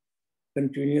Mudra.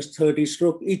 Continuous 30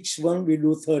 stroke. Each one we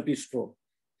do 30 stroke.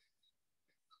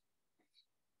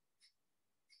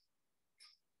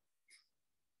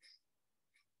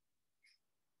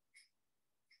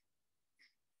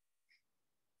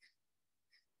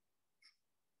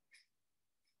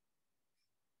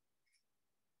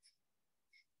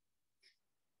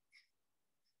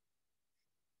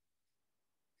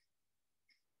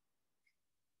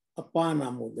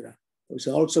 Apana Mudra. It's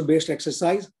also best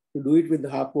exercise to do it with the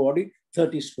half body,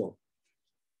 30 stroke.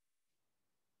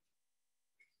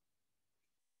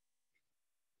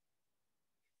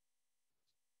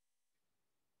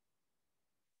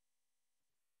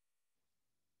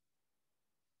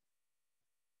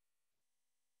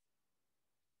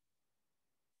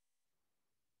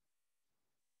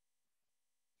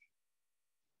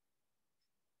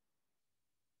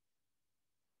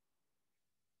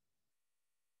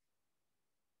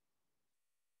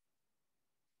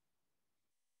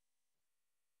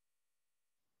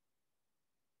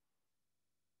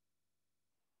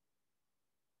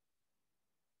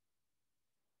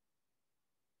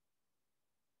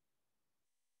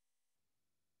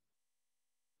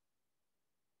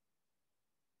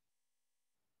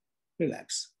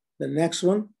 Relax. The next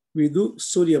one, we do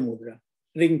Surya Mudra,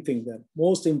 ring finger,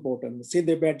 most important.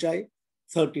 सीधे बैठ जाए,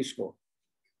 30 stroke.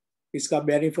 इसका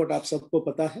benefit आप सबको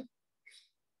पता है.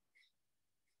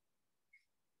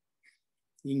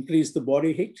 Increase the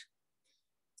body heat,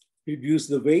 reduce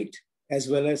the weight, as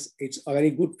well as it's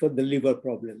very good for the liver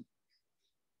problem.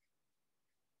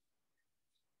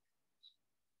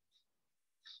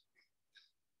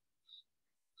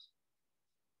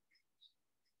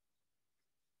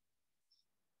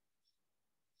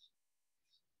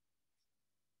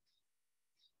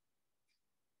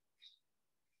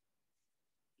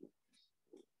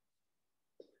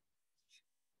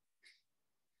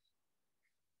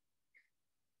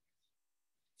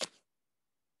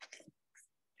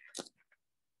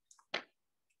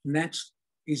 Next,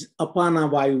 is Apana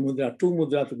Vayu Mudra, two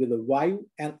mudra together, Vayu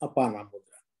and Apana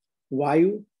Mudra.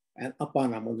 Vayu and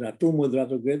Apana Mudra, two mudra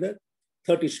together,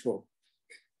 30 stroke.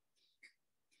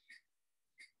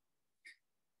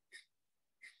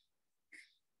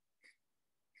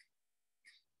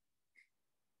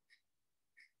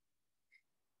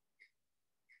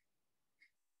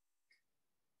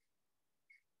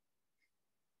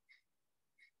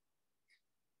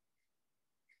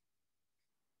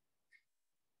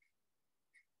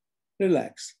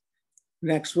 Relax.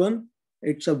 Next one,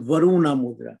 it's a Varuna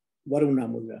Mudra. Varuna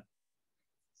Mudra.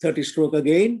 30 stroke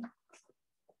again.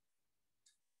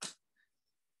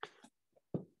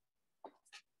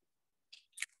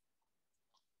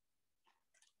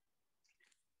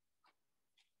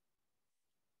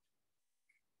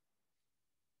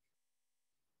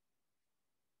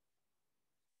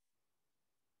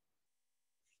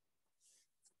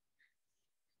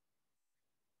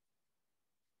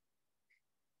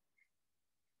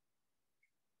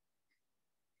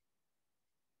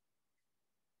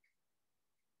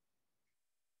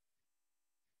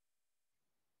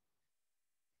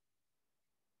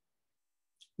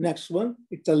 Next one,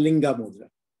 it's a Linga Mudra.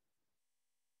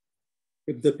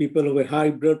 If the people with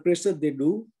high blood pressure, they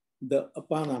do the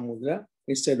Apana Mudra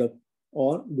instead of,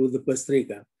 or do the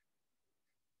Pastrika.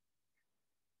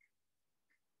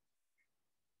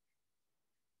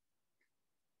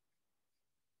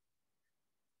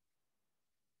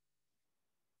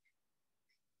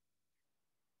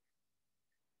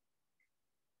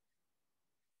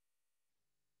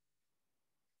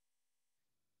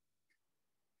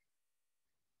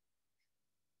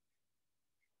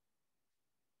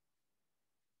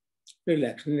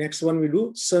 Relax. Next one we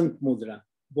do Sant Mudra.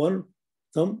 One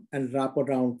thumb and wrap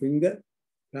around finger,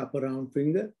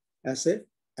 as a,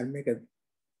 and make it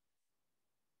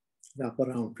wrap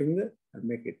around finger and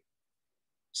make it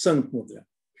Sant Mudra.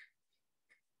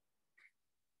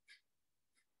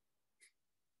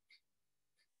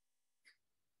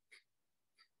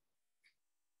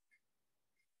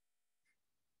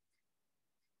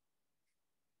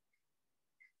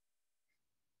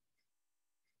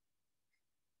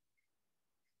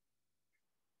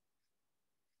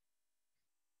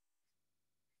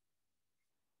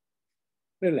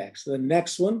 Relax. The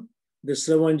next one, the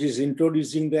Shravanji is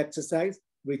introducing the exercise,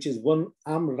 which is one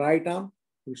arm, right arm,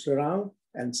 twist around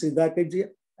and Siddha Keji,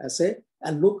 ऐसे,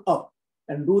 and look up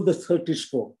and do the 30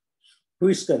 stroke.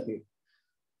 Twist करके.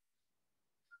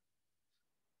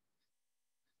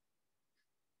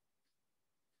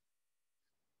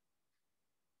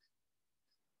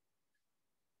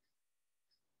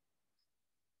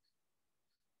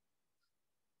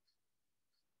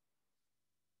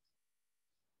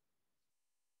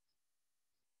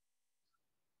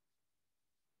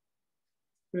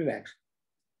 Relax.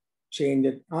 Change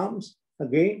the arms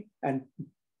again and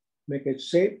make it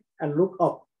shape and look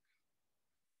up.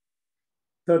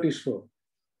 30 stroke.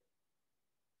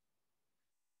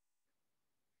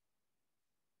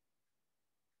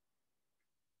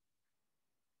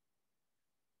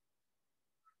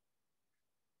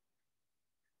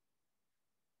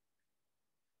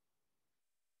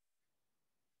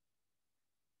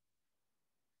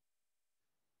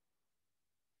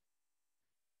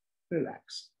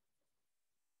 Relax.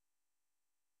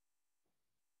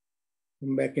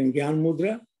 Come back in Gyan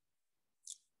Mudra.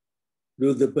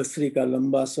 Do the Basrika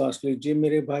Lamba Swas लीजिए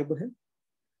मेरे भाई बहन.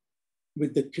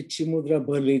 With the Kichi Mudra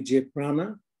भर लीजिए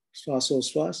prana,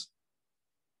 श्वासोश्वास.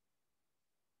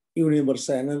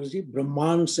 Universal energy,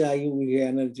 ब्रह्मांड से आई हुई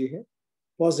energy है.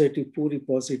 पॉजिटिव,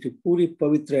 पूरी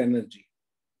पवित्र एनर्जी.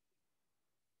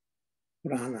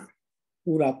 प्राणा,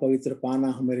 पूरा पवित्र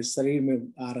पाना हमारे शरीर में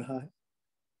आ रहा है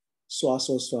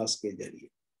श्वासोश्वास के जरिए.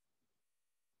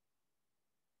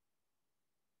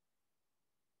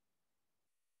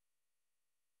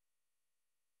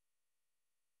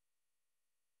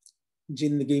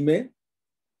 जिंदगी में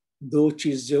दो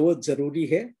चीज जो जरूरी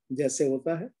है, जैसे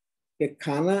होता है कि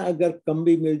खाना अगर कम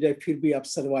भी मिल जाए फिर भी आप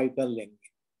सरवाइव कर लेंगे.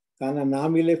 खाना ना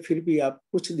मिले फिर भी आप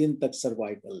कुछ दिन तक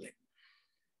सरवाइव कर लेंगे.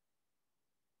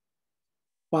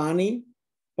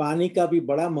 पानी का भी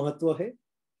बड़ा महत्व है.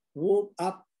 वो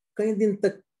आप कई दिन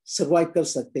तक सरवाइव कर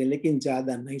सकते हैं लेकिन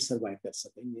ज्यादा नहीं सरवाइव कर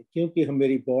सकेंगे क्योंकि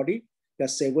हमारी बॉडी का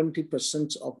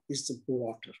 70% of is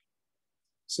water.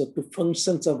 So to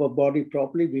functions of our body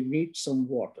properly, we need some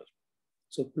water.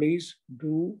 So please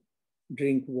do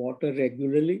drink water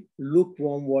regularly.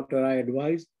 Lukewarm water, I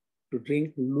advise to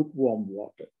drink lukewarm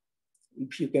water.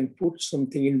 If you can put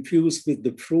something infused with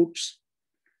the fruits,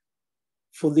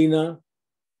 pudina,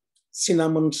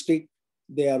 cinnamon stick,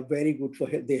 they are very good for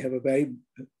health. They have a very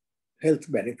health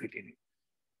benefit in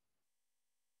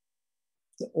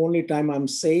it. The only time I'm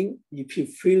saying, if you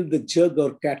fill the jug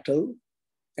or kettle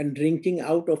and drinking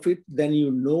out of it, then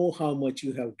you know how much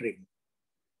you have drank.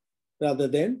 Rather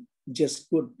than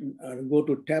just go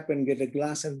to tap and get a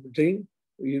glass and drink,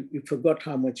 you forgot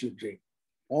how much you drink.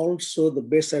 Also, the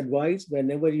best advice,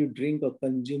 whenever you drink or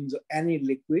consume any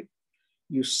liquid,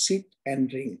 you sit and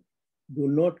drink. Do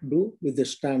not do with the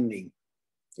standing.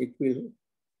 It will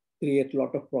create a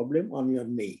lot of problem on your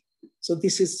knee. So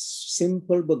this is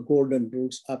simple but golden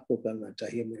rules आपको करना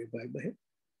चाहिए मेरे भाई बहन.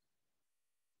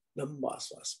 लंबा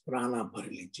श्वास प्राणा भर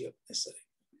लीजिए अपने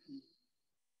शरीर,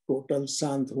 टोटल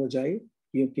शांत हो जाए,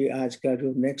 क्योंकि आज का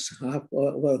जो नेक्स्ट हाफ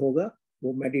आवर होगा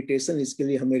वो मेडिटेशन. इसके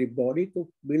लिए हमारी बॉडी को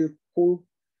बिल्कुल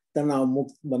तनाव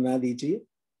मुक्त बना दीजिए,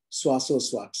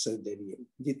 श्वासोश्वास से दीजिए.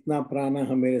 जितना प्राणा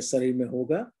हमारे शरीर में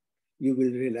होगा, you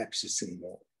will relaxation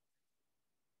more.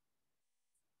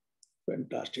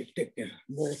 Fantastic. Take care.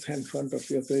 Both hands in front of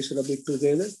your face, rub it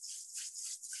together.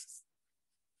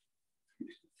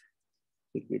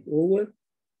 Take it over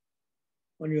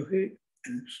on your head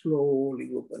and slowly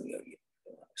open your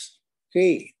eyes.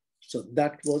 Okay, so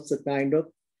that was the kind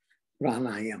of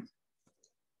pranayam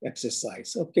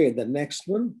exercise. Okay, the next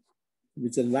one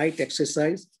with a light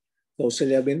exercise.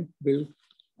 Kaushla will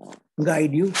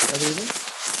guide you, everyone.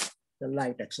 The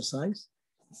light exercise.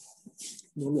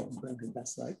 No,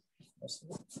 that's right.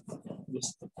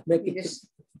 Just make it just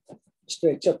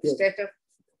stretch up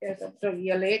your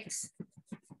your legs.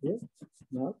 yeah.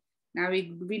 Now we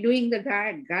be doing the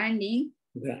grinding.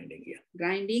 Grinding, yeah.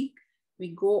 Grinding. We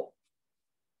go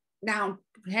down,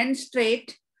 hand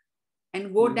straight,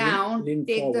 and go down. Lean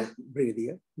take forward, the breathe,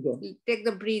 yeah. Go. Take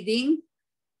the breathing,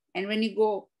 and when you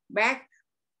go back,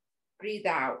 breathe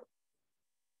out.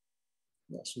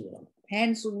 That's one.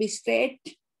 Hands will be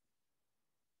straight.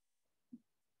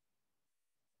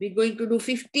 We're going to do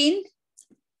 15.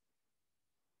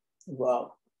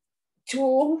 Wow.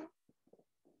 2,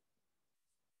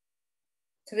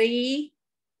 3,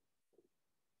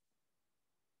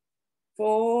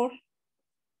 4,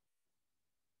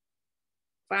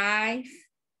 5,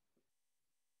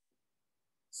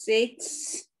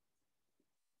 6,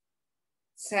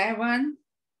 7,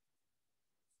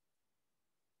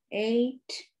 8,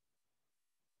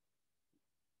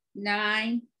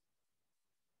 9,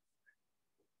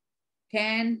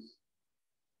 10,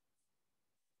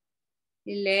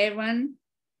 11,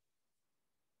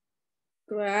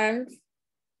 12,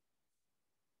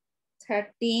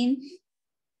 13,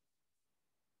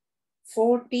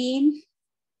 14,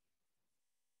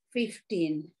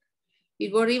 15.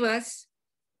 You go reverse.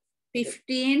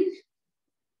 15,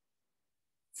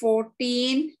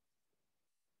 14,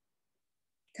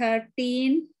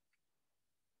 13,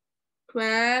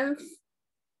 12,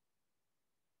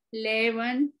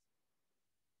 11,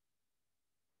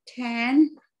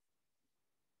 10,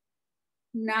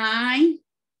 9,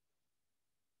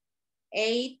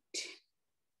 8,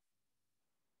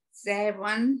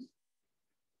 7,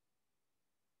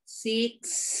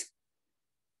 6,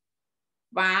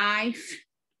 5,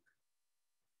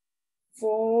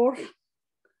 4,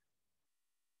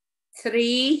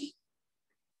 3,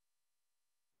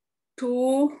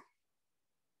 2,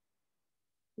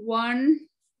 1,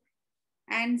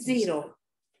 and 0.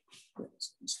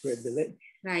 Spread the leg.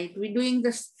 Right, we're doing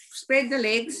the spread the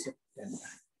legs,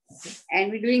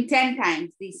 and we're doing 10 times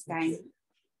this time.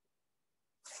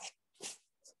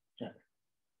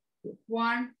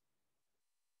 1,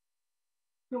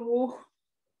 2,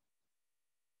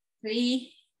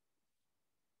 3,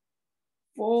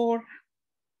 4,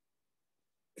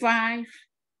 5,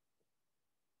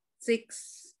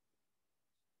 6,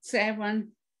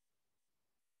 7,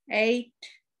 8,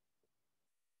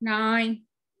 9,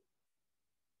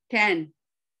 10.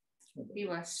 It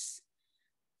was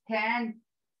 10,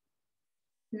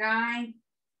 9,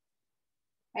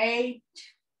 8,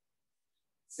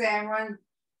 7,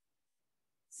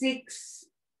 6,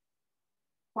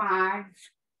 5,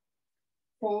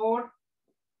 4,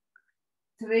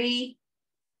 3,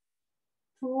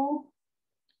 2,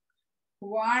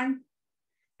 1,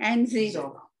 and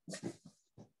 0.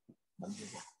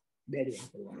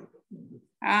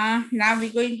 Now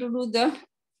we're going to do the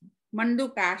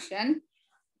Mandukasana.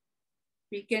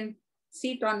 We can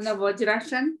sit on the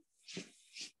Vajrasana.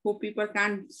 Who people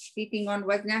can't sitting on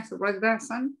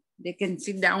Vajrasana, they can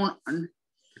sit down on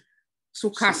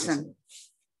Sukhasana.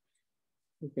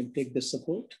 You can take the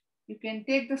support. You can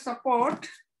take the support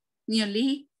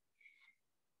nearly.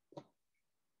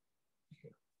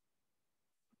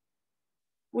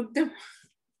 Put the.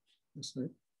 That's right.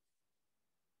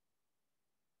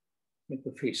 Make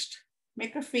a fist.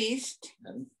 Make a fist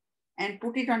and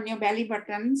put it on your belly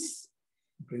buttons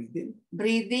Breathe in.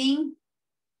 Breathe in,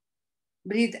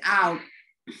 breathe out,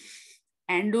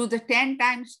 and do the 10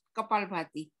 times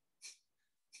Kapalbhati.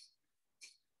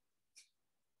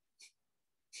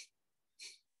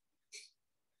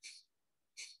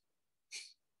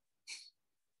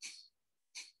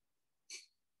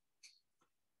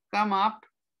 Come up.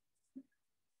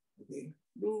 Okay.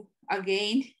 Do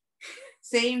again.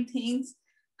 Same things.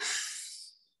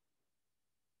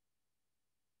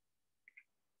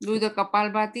 Do the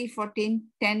Kapalbhati for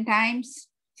 10 times.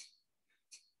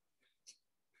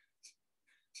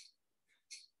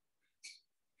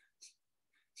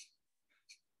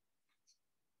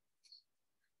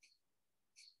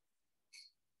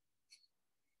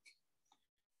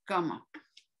 Come up.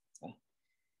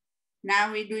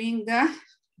 Now we're doing the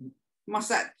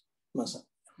massage.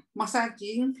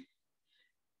 Massaging.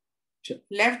 Sure.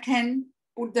 Left hand,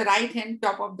 put the right hand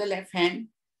top of the left hand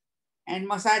and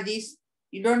massage is,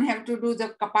 you don't have to do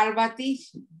the Kapalbhati,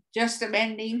 just a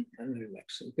bending. And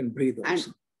relax. You can breathe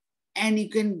also. And you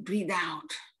can breathe out.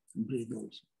 Breathe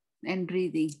also. And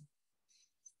breathing.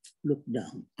 Look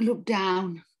down. Look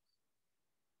down.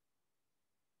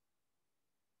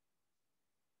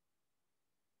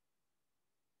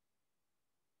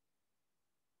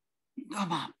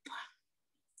 Come up.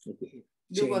 Okay.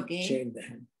 Do again. Chain the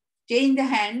hand. Chain the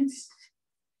hands.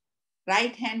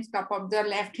 Right hand top of the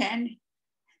left hand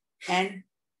and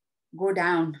go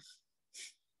down.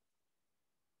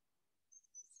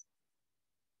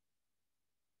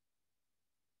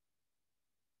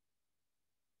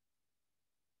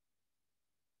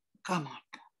 Come up.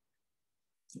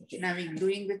 Okay. Now we're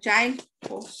doing the child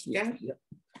pose. Yeah.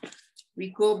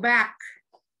 We go back.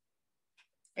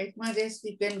 At my desk,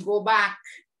 we can go back.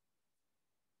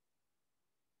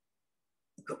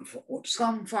 Come forward.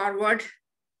 Come forward.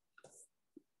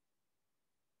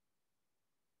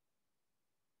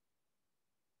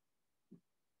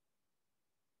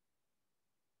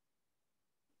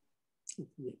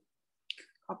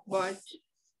 Upward.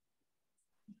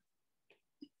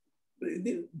 Breathe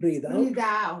in, breathe out. Breathe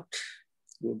out.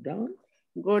 Go down.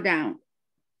 Go down.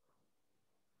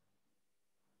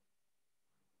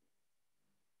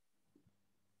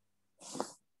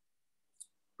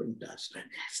 Fantastic.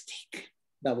 Fantastic.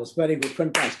 That was very good.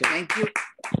 Fantastic. Thank you.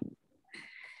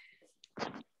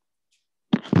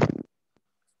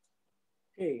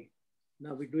 Okay.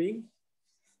 Now we're doing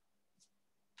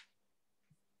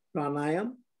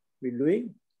pranayam. We're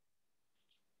doing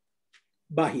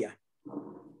bahya.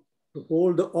 To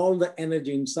hold all the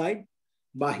energy inside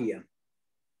bahya.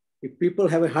 If people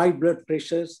have a high blood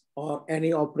pressures or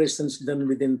any operations done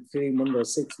within 3 months or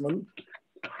 6 months,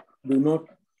 do not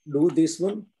do this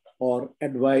one or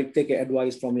take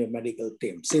advice from your medical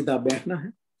team. सीधा बैठना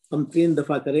है. हम 3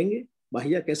 दफा करेंगे.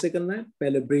 bahya कैसे करना है?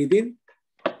 पहले breathe in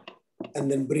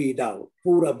and then breathe out.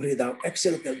 पूरा breathe out.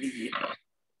 Exhale कर दीजिए.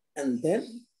 And then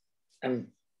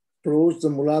close the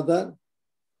Muladhara,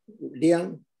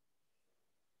 Uddiyana,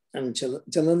 and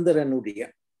Jalandhar and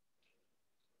Uddiyana.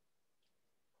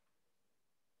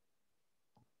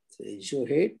 So raise your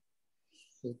head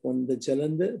upon the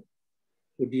Jalandhar,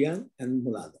 Uddiyana, and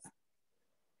Muladhara.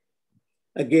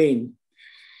 Again,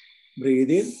 breathe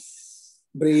in,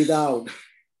 breathe out.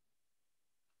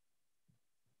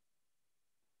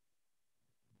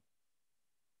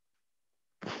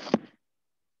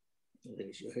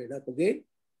 Raise your head up again.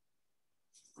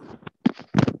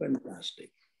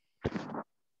 Fantastic.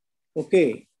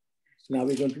 Okay, so now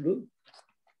we're going to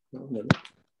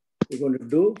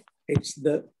do, it's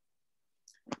the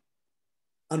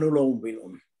Anulom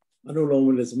Vilom. Anulom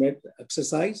Vilom is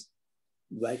exercise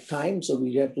by time, so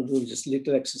we have to do just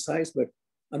little exercise, but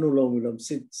Anulom Vilom,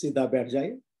 Siddha baith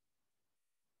jaye.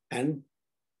 And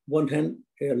one hand,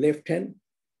 left hand,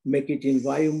 make it in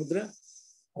Vayu Mudra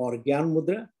or Gyan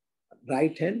Mudra,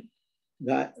 right hand,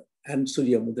 and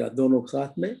Surya Mudra, dono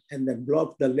saath mein, and then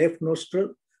block the left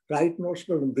nostril, right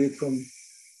nostril, and breathe from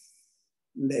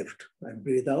left and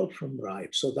breathe out from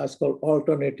right. So that's called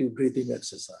alternative breathing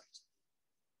exercise.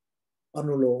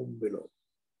 Anulom Vilom.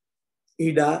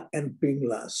 Ida and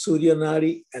Pingla, Surya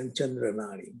Nari and Chandra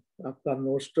Nari. आपका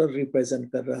nostril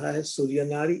represent कर रहा है Surya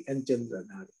Nari and Chandra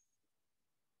Nari.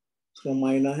 इसका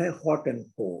मायना है hot and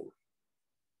cold.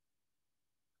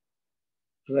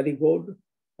 Very good.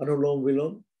 Anulom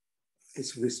Vilom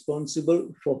is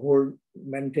responsible for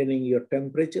maintaining your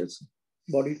temperatures,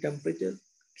 body temperature,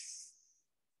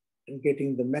 and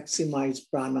getting the maximized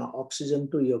prana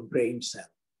oxygen to your brain cell.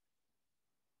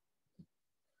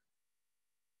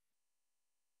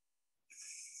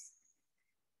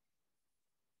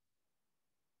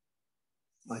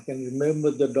 I can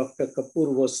remember that Dr.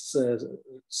 Kapoor was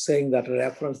saying that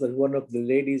reference that one of the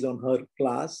ladies on her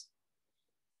class,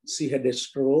 she had a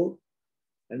stroke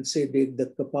and she did the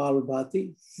Kapal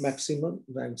Bhati maximum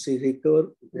and she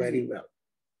recovered very well.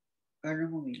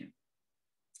 Anulom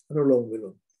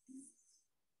Vilom.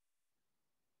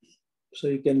 So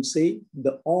you can see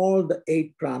all the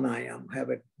 8 pranayam have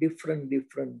a different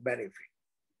benefit.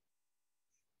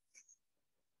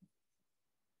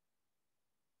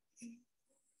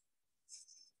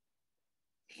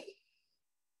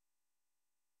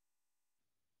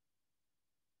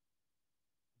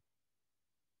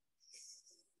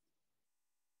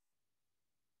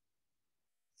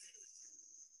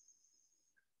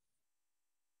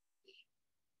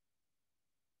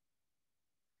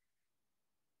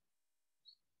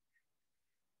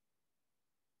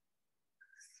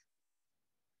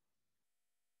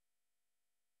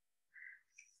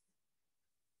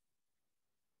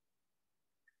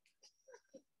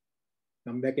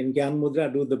 Come back in Gyan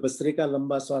Mudra, do the Basrika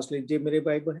Lamba Swas लीजिए मेरे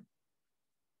भाई बहन.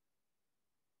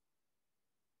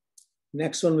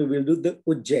 Next one we will do the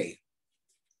Ujjayi.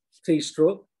 3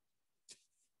 stroke.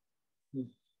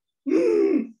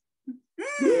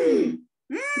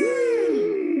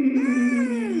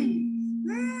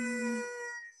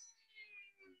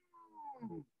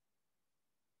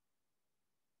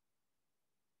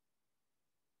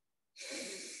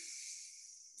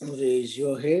 Raise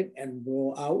your head and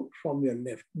blow out from your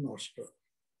left nostril.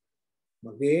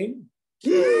 Again.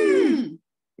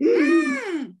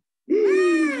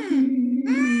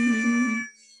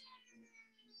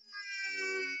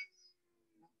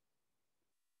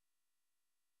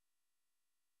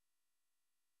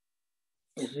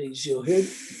 Raise your head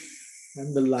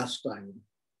and the last time.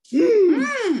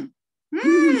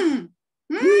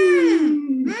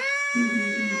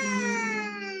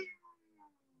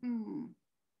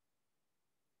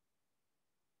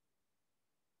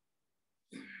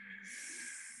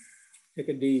 Take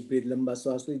a deep breath, लंबा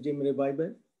श्वास लीजिए मेरे भाई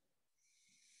बहन.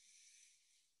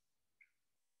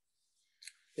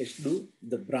 Let's do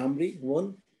the Brahmari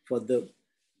one for the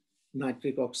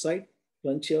nitric oxide.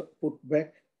 Plunge your foot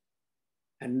back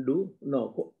and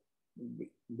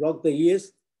block the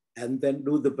ears and then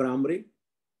do the Brahmari.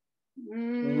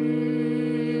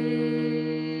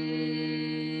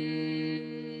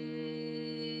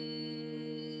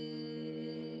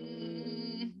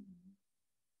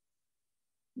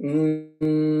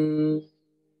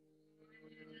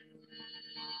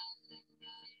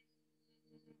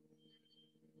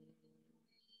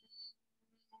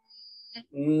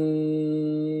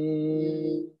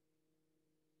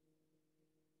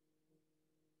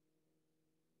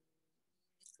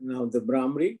 Now the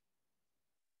Brahmari,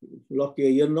 lock your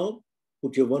ear knob,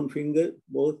 put your one finger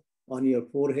both on your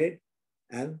forehead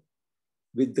and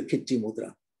with the Khichi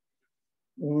Mudra.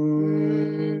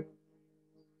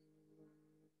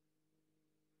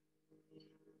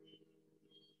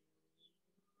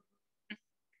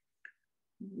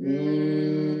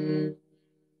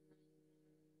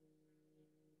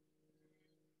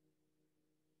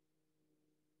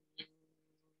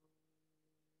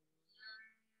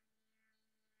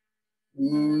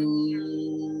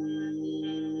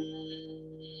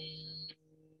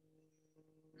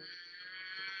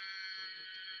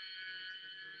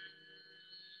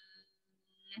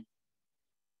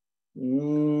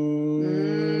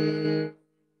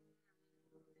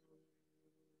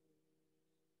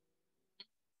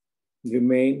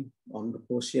 Remain on the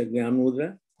posture Gyan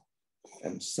Mudra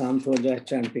and Sant ho jaye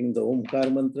chanting the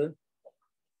Omkar mantra.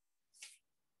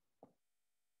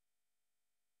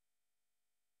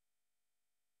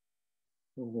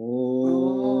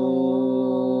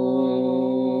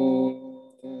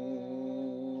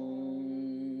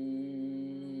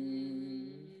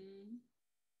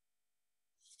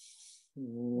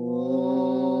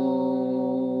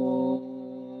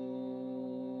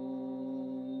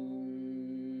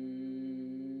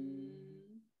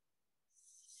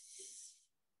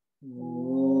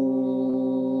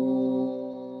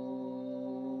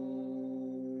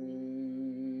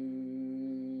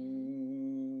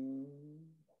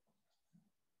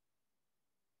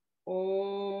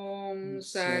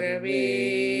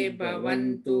 Sarve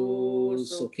bhavantu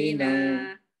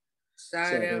sukhina,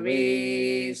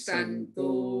 sarve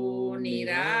santu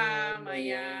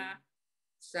niramaya,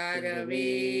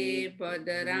 sarve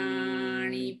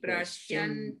bhadrani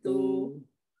prashyantu,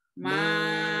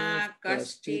 ma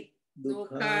kaschit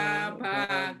dukha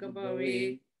bhag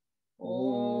bhavet.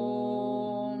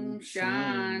 Om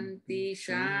Shanti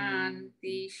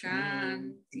Shanti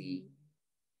Shanti.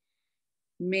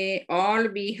 May all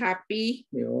be happy.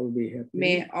 May all be happy.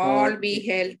 May all be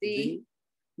healthy.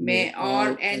 May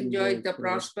all enjoy the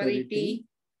prosperity.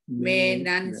 May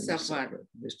none suffer.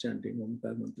 This chanting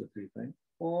Omkar mantra 3 times.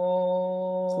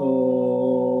 Om.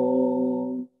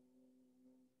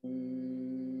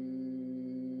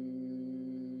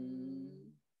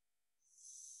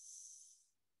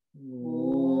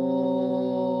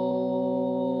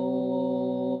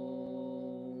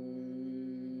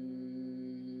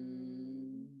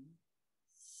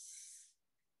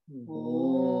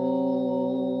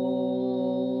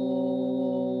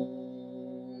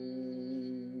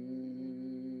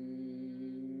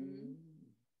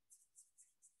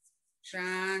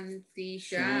 Shanti,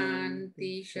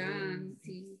 Shanti,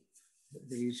 Shanti.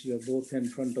 Raise your both hand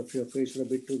in front of your face,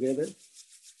 rub it together.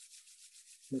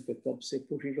 Make a cup, say,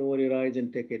 put it over your eyes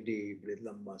and take a deep breath.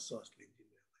 Lamba, softly.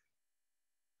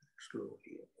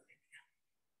 Slowly open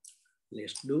it.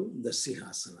 Let's do the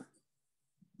Sihasana.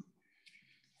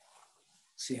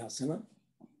 Sihasana.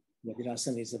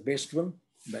 Vajrasana is the best one,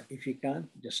 but if you can't,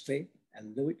 just stay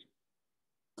and do it.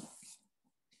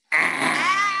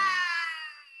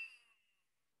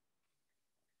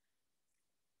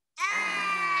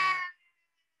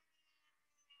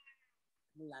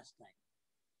 Last time.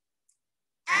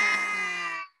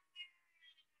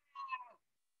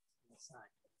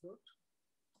 Side the throat.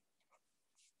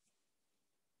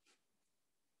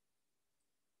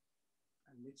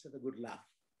 And let's have a good laugh.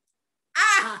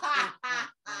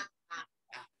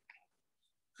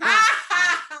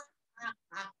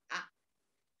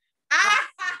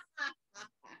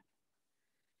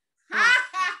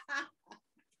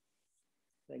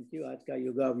 Thank you. आज का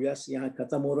योगा अभ्यास यहाँ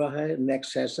खत्म हो रहा है.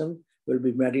 Next session will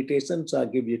be meditation. So I'll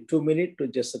give you 2 minutes to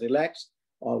just relax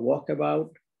or walk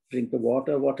about, drink the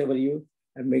water, whatever you,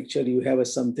 and make sure you have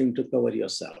something to cover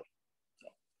yourself.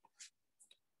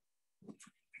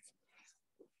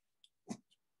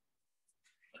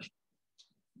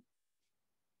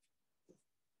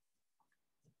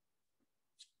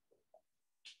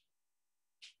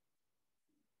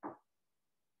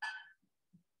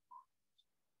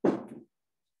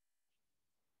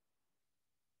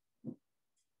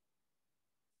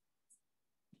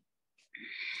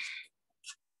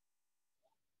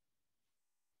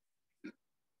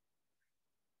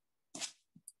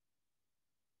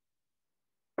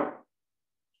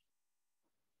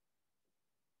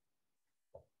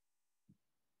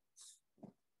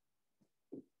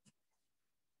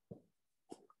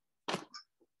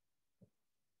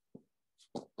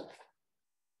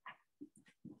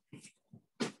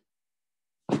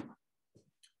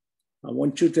 I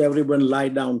want you to everyone lie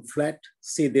down flat.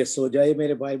 सीधे सो जाए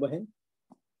मेरे भाई बहन.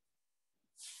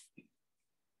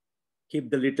 Keep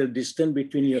the little distance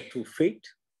between your 2 feet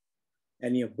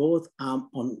and your both arm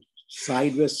on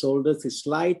sideways, shoulders is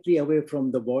slightly away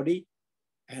from the body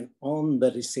and on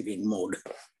the receiving mode.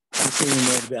 Receiving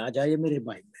mode पे आ जाइए मेरे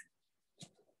भाई बहन.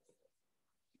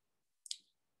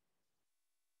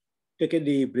 Take a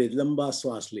deep breath. लंबा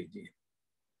श्वास लीजिए.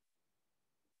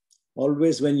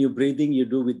 Always when you're breathing, you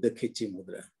do with the Khichi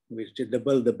Mudra, which will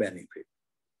double the benefit.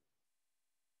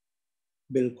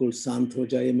 बिल्कुल शांत हो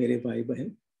जाए मेरे भाई बहन.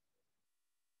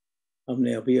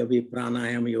 हमने अभी अभी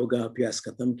प्राणायाम योगा अभ्यास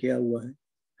खत्म किया हुआ है.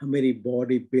 हमारी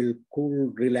बॉडी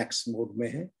बिल्कुल रिलैक्स मोड में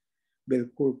है.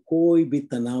 बिल्कुल कोई भी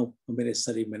तनाव हमारे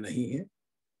शरीर में नहीं है.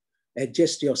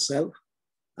 Adjust yourself.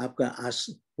 आपका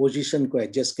पोजीशन को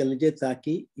एडजस्ट कर लीजिए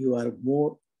ताकि you are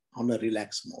more on a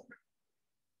relax mode.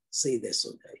 सीधे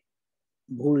सो जाए.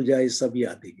 भूल जाए सब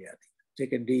याद ही गया.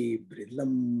 Take a deep breath.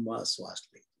 लंबा श्वास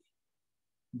लीजिए.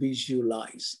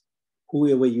 विजुअलाइज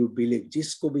whoever you believe,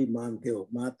 जिसको भी मानते हो,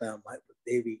 माता,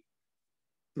 देवी,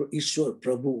 ईश्वर,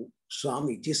 प्रभु,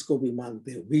 स्वामी, जिसको भी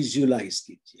मानते हो, विजुअलाइज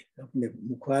कीजिए. अपने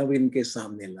मुखारविंद के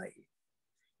सामने लाइए.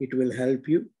 It will help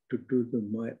you to do the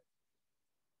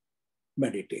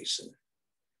meditation.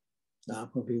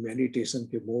 आप अभी मेडिटेशन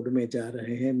के मोड में जा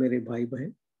रहे हैं मेरे भाई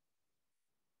बहन.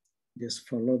 Just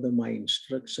follow my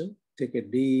instruction. Take a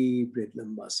deep breath.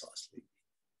 लंबा सांस लीजिए.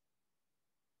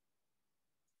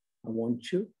 I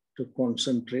want you to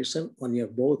concentration on your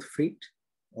both feet,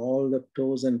 all the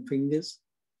toes and fingers,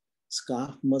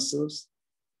 calf muscles,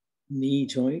 knee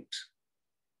joint,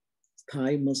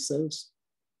 thigh muscles,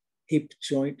 hip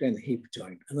joint and hip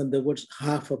joint. In other words,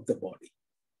 half of the body.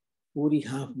 पूरी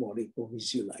half body को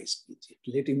visualize कीजिए.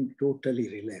 Let him totally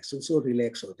relax. उसको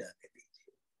relax हो जाने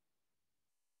दीजिए.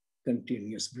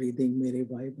 Continuous breathing मेरे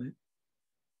भाई बहन.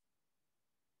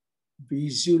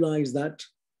 Visualize that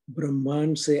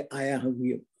ब्रह्मांड से आया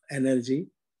हुई एनर्जी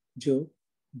जो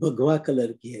भगवा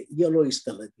कलर की है, येलो इस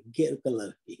कलर की, गेर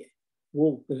कलर की है,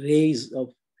 वो रेज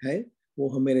ऑफ है, वो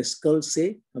हमारे स्कल से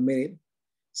हमारे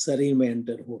शरीर में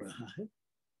एंटर हो रहा है.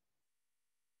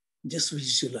 जस्ट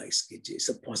विजुअलाइज कीजिए,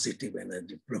 सब पॉजिटिव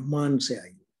एनर्जी ब्रह्मांड से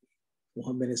आई,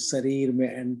 वो मेरे शरीर में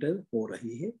एंटर हो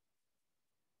रही है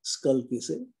स्कल की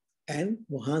से, एंड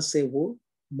वहां से वो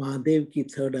महादेव की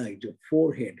थर्ड आई जो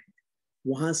फोरहेड है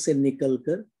वहां से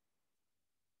निकलकर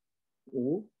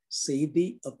वो सीधी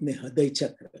अपने हृदय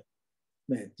चक्र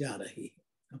में जा रही है,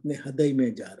 अपने हृदय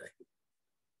में जा रही है।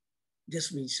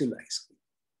 जस्ट विजुअलाइज की,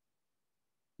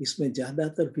 इसमें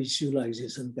ज्यादातर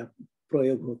विजुअलाइजेशन का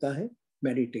प्रयोग होता है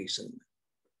मेडिटेशन में,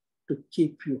 टू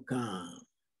कीप यू काम,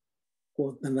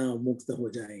 को तनाव मुक्त हो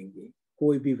जाएंगे,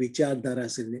 कोई भी विचारधारा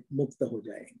से मुक्त हो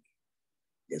जाएंगे।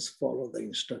 जस्ट फॉलो द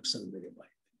इंस्ट्रक्शन मेरे भाई।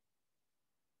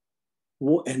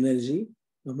 वो एनर्जी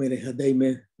मेरे हृदय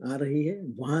में आ रही है,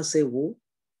 वहां से वो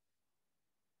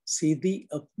सीधी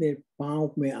अपने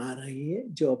पांव में आ रही है,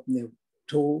 जो अपने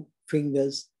to,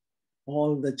 fingers,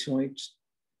 all the joints,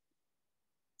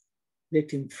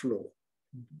 let him flow,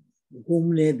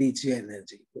 घूमने दीजिए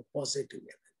एनर्जी को, positive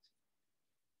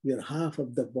energy. Your half of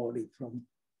the body from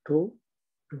to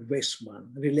to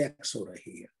वेस्टबर्न relax हो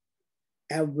रही है।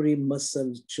 Every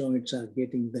muscle joints are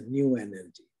getting the new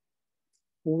energy.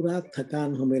 पूरा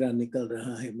थकान मेरा निकल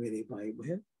रहा है मेरे भाई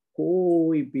बहन,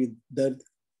 कोई भी दर्द,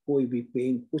 कोई भी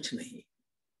पेन, कुछ नहीं।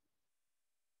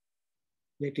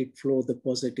 Let it flow the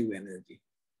positive energy.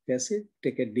 कैसे?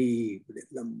 टेक ए डीप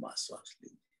ब्रेथ, लंबा श्वास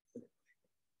लीजिए।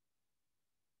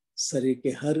 शरीर के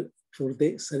हर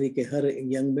फुर्दे, शरीर के हर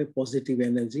यंग में पॉजिटिव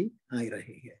एनर्जी आ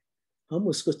रही है। हम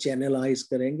उसको चैनलाइज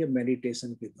करेंगे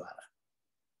मेडिटेशन के द्वारा।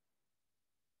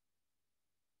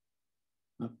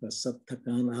 आपका सब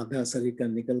थकान आधा शरीर का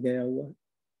निकल गया हुआ है।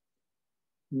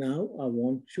 Now I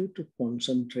want you to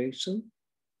concentration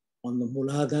on the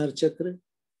Muladhara chakra,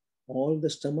 all the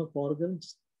stomach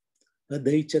organs,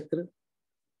 Hriday chakra,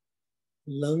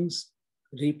 lungs,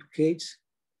 rib cage,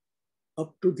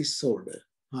 up to the shoulder,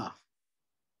 half.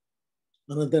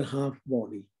 Another half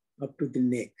body, up to the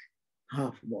neck,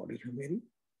 half body. हमारी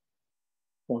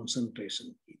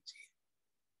concentration कीजिए।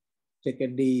 Take a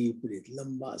deep breath,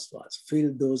 लंबा श्वास। Feel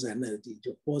those energy,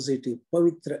 जो positive,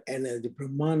 पवित्र energy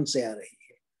ब्रह्मांड से आ रही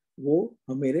है, वो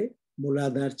हमारे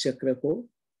मूलाधार चक्र को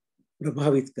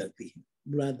प्रभावित करती है।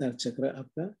 मूलाधार चक्र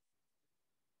आपका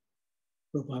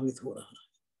प्रभावित हो रहा है।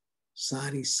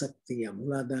 सारी शक्तियां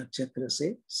मूलाधार चक्र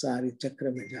से सारी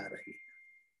चक्र में जा रही है।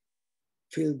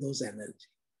 Feel those energy.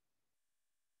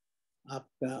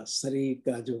 आपका शरीर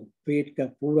का जो पेट का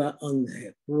पूरा अंग है,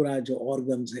 पूरा जो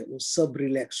ऑर्गन्स है, वो सब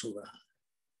रिलैक्स हो रहा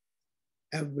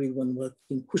है। एवरीवन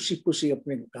वर्किंग, खुशी खुशी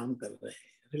अपने काम कर रहे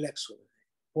हैं, रिलैक्स हो रहे हैं,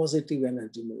 पॉजिटिव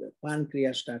एनर्जी मिल रहा है।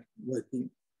 Pancreas start working,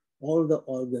 all the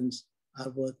organs are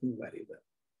working very well.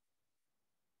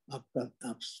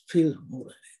 आप फील हो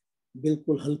रहे हैं,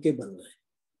 बिल्कुल हल्के बन रहे हैं।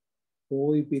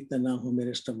 कोई भी तनाव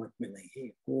मेरे स्टमक में नहीं है,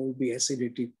 कोई भी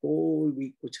एसिडिटी, कोई भी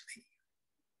कुछ नहीं।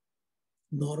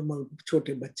 नॉर्मल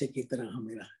छोटे बच्चे की तरह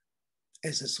हमेरा है,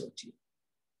 ऐसे सोचिए।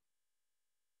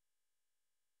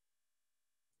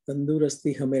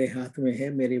 तंदुरुस्ती हमारे हाथ में है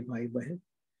मेरे भाई बहन।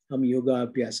 हम योगा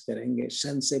अभ्यास करेंगे,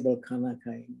 सेंसेबल खाना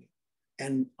खाएंगे,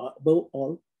 and above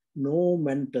all know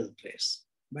mental stress.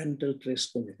 Mental stress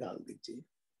को निकाल दीजिए,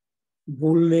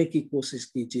 भूलने की कोशिश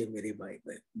कीजिए मेरे भाई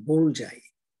बहन। भूल जाइए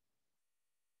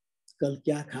कल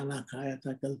क्या खाना खाया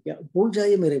था, कल क्या, भूल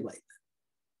जाइए मेरे भाई बहन।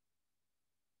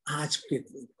 आज पे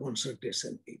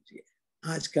कंसंट्रेशन कीजिए।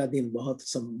 आज का दिन बहुत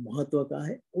महत्व का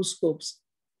है, उसको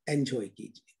एंजॉय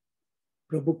कीजिए।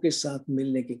 प्रभु के साथ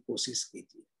मिलने की कोशिश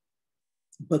कीजिए,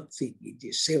 भक्ति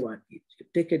कीजिए, सेवा कीजिए।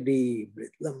 टेक ए डीप ब्रेथ,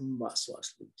 लंबा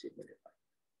श्वास लीजिए मेरे भाई।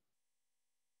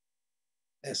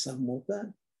 ऐसा मौका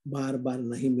बार बार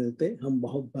नहीं मिलते, हम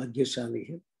बहुत भाग्यशाली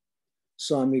हैं।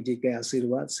 स्वामी जी के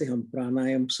आशीर्वाद से हम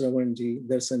प्राणायाम, श्रवण जी,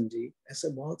 दर्शन जी, ऐसे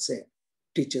बहुत से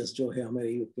टीचर्स जो है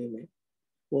हमारे यूके में,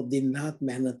 वो दिन रात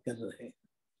मेहनत कर रहे हैं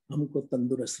हमको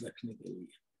तंदुरुस्त रखने के लिए।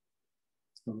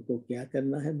 हमको क्या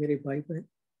करना है मेरे भाई बहन?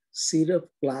 सिर्फ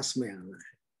क्लास में आना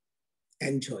है,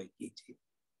 एंजॉय कीजिए।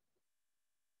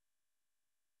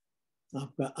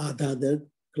 आपका आधा दर्द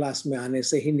क्लास में आने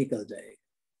से ही निकल जाएगा।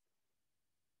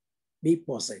 B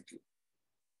positive.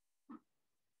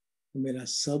 मेरा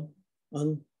सब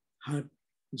अंग, heart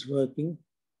is working,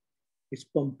 is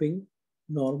pumping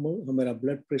normal, हमारा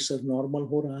ब्लड प्रेशर नॉर्मल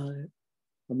हो रहा है,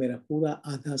 मेरा पूरा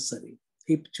आधा शरीर,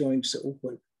 हिप जॉइंट से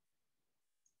ऊपर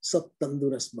सब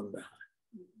तंदुरुस्त बन रहा है,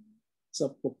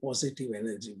 सबको पॉजिटिव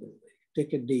एनर्जी मिल रही है।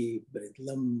 टेक ए डीप ब्रेथ,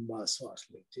 लंबा श्वास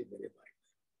लीजिए मेरे भाई,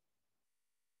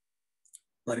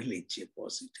 भर लीजिए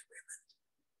पॉजिटिव एनर्जी।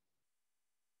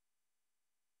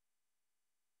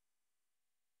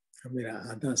 मेरा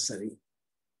आधा शरीर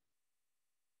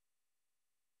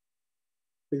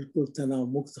बिल्कुल तनाव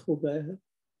मुक्त हो गया है,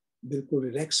 बिल्कुल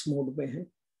रिलैक्स मोड में है।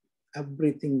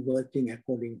 Everything working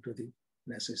according to the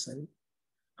necessary.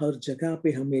 हर जगह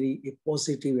पे हमारी एक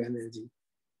पॉजिटिव एनर्जी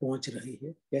पहुंच रही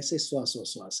है। कैसे?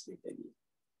 श्वासोश्वास के जरिए।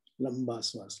 लंबा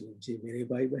श्वास लीजिए मेरे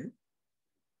भाई बहन,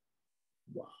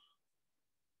 वाह,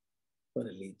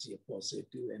 पर लीजिए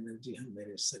पॉजिटिव एनर्जी हम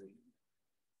मेरे शरीर में।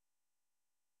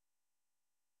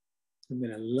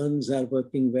 मेरा lungs are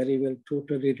working very well,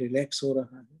 totally relax हो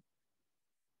रहा है।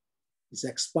 Is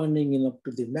expanding in up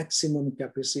to the maximum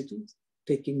capacity,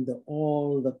 taking the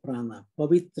all the prana,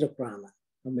 पवित्र प्राणा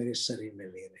हम मेरे शरीर में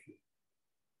ले रही,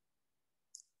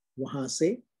 वहां से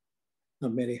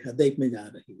हम मेरे हृदय में जा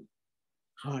रही,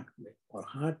 हार्ट में, और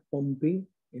heart pumping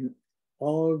in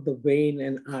all the vein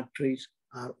and arteries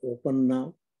are open now,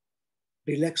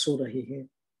 relax हो रही है।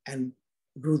 एंड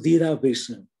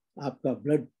रुधिराभिसरण, आपका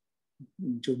ब्लड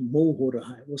जो मूव हो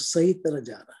रहा है वो सही तरह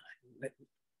जा रहा है।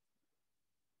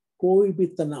 कोई भी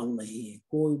तनाव नहीं है,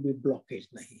 कोई भी ब्लॉकेज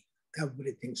नहीं,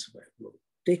 everything's well.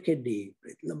 Take a deep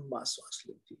breath, लंबा श्वास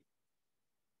लीजिए।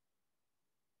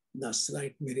 दैट्स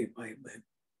राइट मेरे भाई बहन।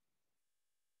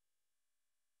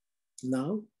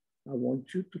 Now I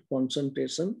want you to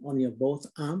concentration on your both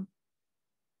arm,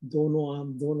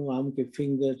 दोनों आर्म के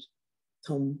fingers,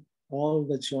 thumb, all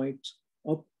the joints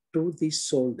up to the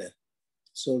shoulder,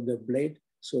 shoulder blade,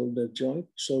 shoulder joint,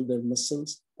 shoulder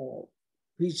muscles, और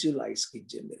visualise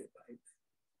कीजिए मेरे भाई।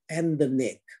 एंड द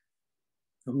नेक,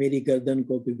 मेरी गर्दन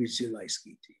को भी विजुअलाइज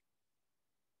कीजिए।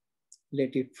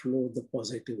 Let it flow the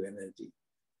positive energy.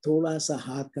 थोड़ा सा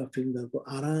हाथ का फिंगर को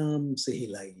आराम से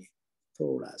हिलाइए,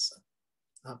 थोड़ा सा,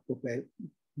 आपको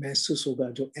महसूस होगा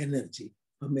जो एनर्जी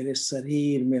अब मेरे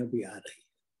शरीर में अभी आ रही है।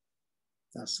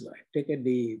 That's right. Take a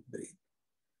deep breath.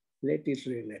 Let it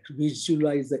relax.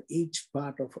 Visualize that each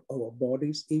part of our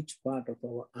bodies, each part of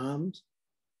our arms,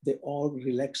 they all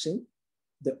relaxing,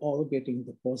 they all getting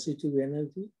the positive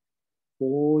energy.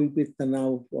 कोई भी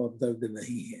तनाव और दर्द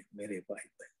नहीं है मेरे भाई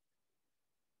बहन।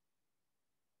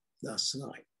 That's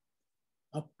right.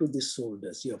 Up to the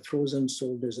shoulders, your frozen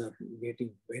shoulders are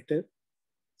getting better.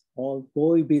 और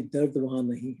कोई भी दर्द वहां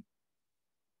नहीं,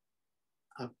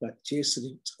 आपका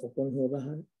चेस्ट ओपन हो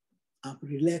रहा है, आप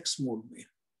रिलैक्स मोड में।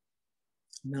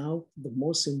 Now the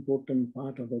most important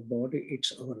part of the body,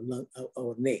 it's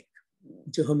our neck,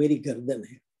 जो हमारी गर्दन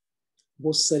है,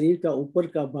 वो शरीर का ऊपर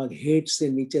का भाग हेड से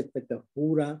नीचे तक का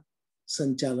पूरा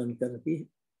संचालन करती है।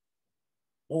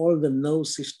 All the nerve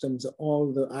systems,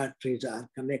 all the arteries are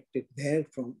connected there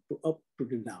from to up to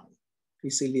the down.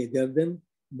 इसीलिए गर्दन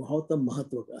बहुत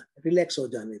महत्व का है। रिलैक्स हो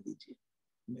जाने दीजिए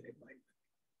मेरे भाई।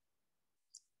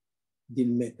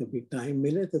 दिन में कभी टाइम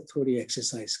मिले तो थोड़ी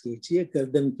एक्सरसाइज कीजिए,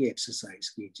 गर्दन की एक्सरसाइज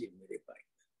कीजिए मेरे भाई।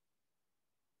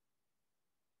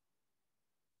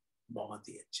 बहुत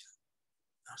ही अच्छा।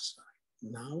 That's right.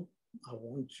 Now I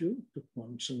want you to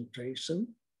concentration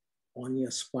on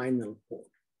your spinal cord.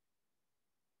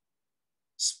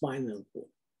 Spinal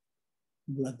cord,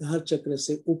 मूलाधार चक्र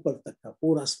से ऊपर तक का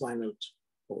पूरा स्पाइनल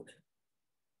कोड है।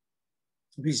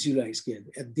 विजुअलाइज किया।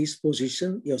 At this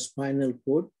position your spinal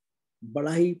cord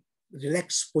बड़ा ही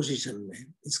रिलैक्स पोजीशन में है,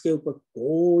 इसके ऊपर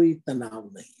कोई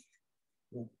तनाव नहीं है,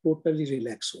 वो टोटली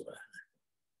रिलैक्स हो रहा है।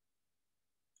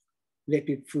 Let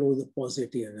it flow the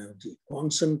positive energy.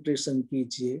 Concentration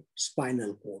कीजिए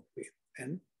स्पाइनल कोड पे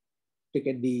and take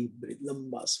a deep breath,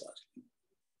 लंबा श्वास।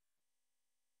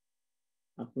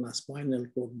 अपना स्पाइनल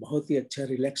कोड बहुत ही अच्छा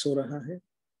रिलैक्स हो रहा है,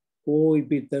 कोई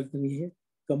भी दर्द नहीं है,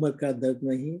 कमर का दर्द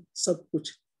नहीं, सब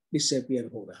कुछ डिसअपियर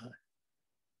हो रहा है।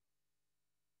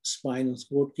 स्पाइनल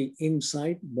कोड की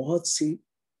इनसाइड बहुत सी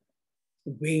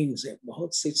वेन्स है,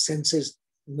 बहुत सी सेंसेस,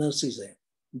 नर्सेस है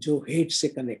जो हेड से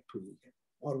कनेक्ट हुई है,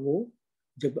 और वो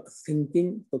जब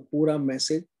थिंकिंग तो पूरा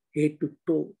मैसेज हेड टू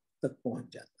टो तक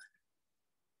पहुंच जाता है।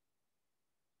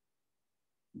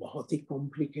 बहुत ही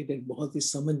कॉम्प्लिकेटेड, बहुत ही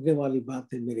समझने वाली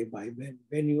बात है मेरे भाई बहन।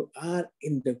 When you are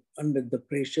in the under the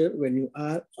pressure, when you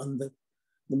are on the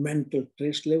mental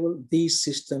stress level, these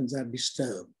systems are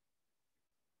disturb.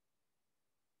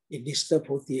 ये डिस्टर्ब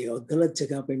होती है और गलत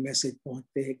जगह पे मैसेज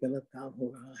पहुंचते हैं, गलत काम हो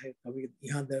रहा है, कभी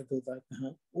यहाँ दर्द होता है,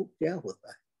 कहाँ, वो क्या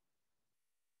होता है,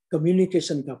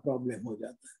 कम्युनिकेशन का प्रॉब्लम हो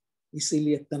जाता है।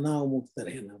 इसीलिए तनाव मुक्त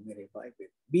रहना मेरे भाई बहन,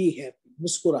 बी हैप्पी,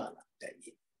 मुस्कुराना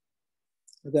चाहिए।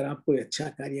 अगर आप कोई अच्छा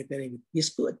कार्य करेंगे,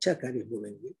 किसको अच्छा कार्य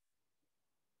बोलेंगे?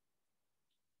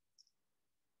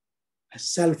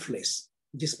 सेल्फलेस,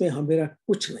 जिसमें हमेरा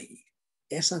कुछ नहीं है,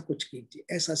 ऐसा कुछ कीजिए,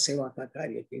 ऐसा सेवा का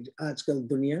कार्य कीजिए। आजकल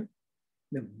दुनिया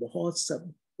में बहुत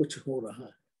सब कुछ हो रहा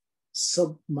है,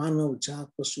 सब मानव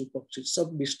जात, पशु पक्षी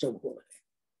सब डिस्टर्ब हो रहे हैं।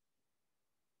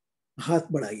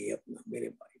 हाथ बढ़ाइए अपना मेरे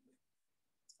भाई में,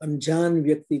 अनजान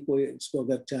व्यक्ति को इसको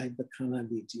अगर चाहे तो खाना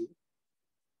दीजिए,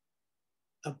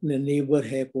 अपने नेबर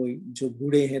है कोई जो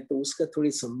बूढ़े हैं तो उसका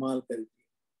थोड़ी सम्मान करिए,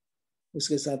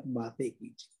 उसके साथ बातें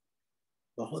कीजिए,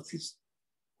 बहुत ही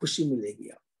खुशी मिलेगी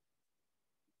आप।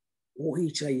 वही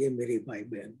चाहिए मेरे भाई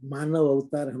बहन। मानव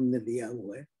अवतार हमने दिया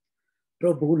हुआ है,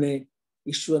 प्रभु ने,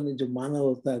 ईश्वर ने जो मानव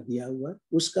अवतार दिया हुआ है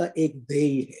उसका एक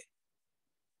ध्येय है,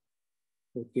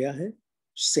 वो क्या है?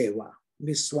 सेवा,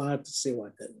 निस्वार्थ सेवा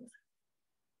करना।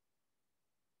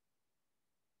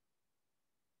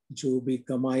 जो भी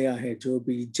कमाया है, जो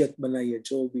भी इज्जत बनाई है,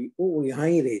 जो भी, वो यहाँ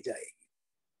ही रह जाएगी।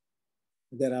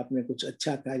 अगर आपने कुछ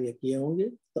अच्छा कार्य किए होंगे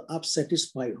तो आप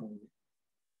सेटिस्फाई होंगे,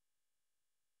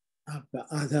 आपका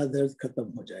आधा दर्द खत्म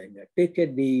हो जाएगा। टेक ए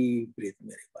डीप ब्रीथ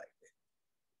मेरे भाई,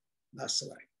 दैट्स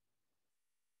राइट।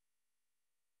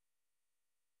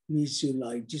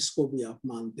 विजुअलाइज, जिसको भी आप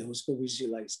मानते हो उसको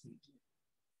विजुअलाइज कीजिए।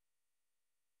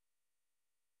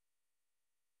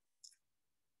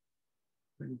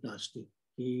 Fantastic.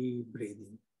 Keep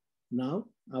breathing. Now,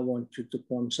 I want you to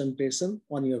concentration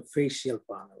on your facial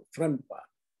panel, front part.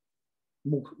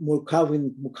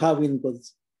 मुखाविन को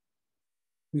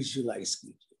visualize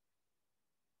कीजिए.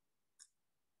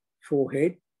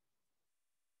 Forehead,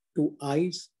 2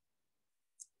 eyes,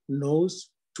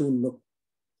 nose, 2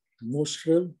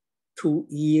 nostril, 2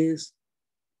 ears,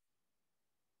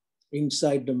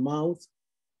 inside the mouth,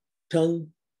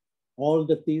 tongue, all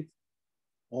the teeth,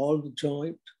 all the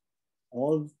joint,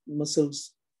 all muscles,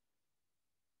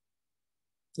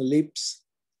 the lips,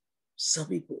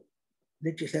 सभी को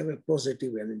let it have a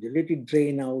positive energy, let it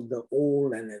drain out the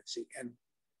old energy and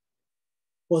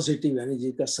positive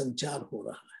energy का संचार हो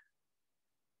रहा है।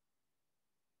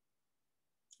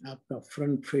 आपका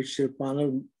front facial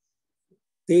panel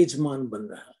Tejman बन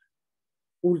रहा है,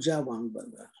 ऊर्जावान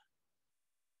बन रहा है,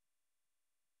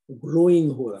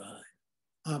 ग्लोइंग हो रहा है।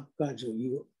 आपका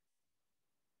जो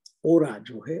ओरा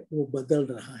जो है वो बदल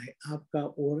रहा है। आपका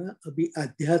ओरा अभी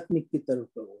आध्यात्मिक की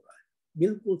तरफ हो रहा है,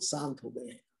 बिल्कुल शांत हो गए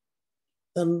हैं,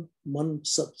 तन मन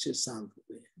सबसे शांत हो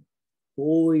गए हैं,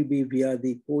 कोई भी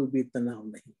व्याधि, कोई भी तनाव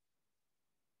नहीं।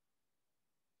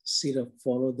 सिर्फ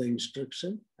follow the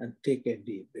instruction and take a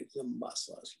deep breath, लंबा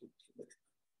सांस लीजिए।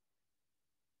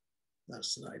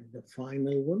 That's right. The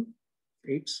final one,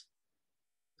 it's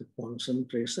the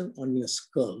concentration on your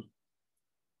skull.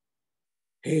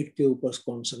 Head के ऊपर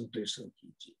कंसंट्रेशन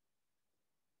कीजिए।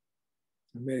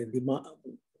 मेरे दिमाग,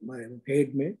 हमारे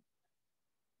हेड में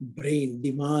ब्रेन,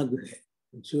 दिमाग है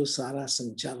जो सारा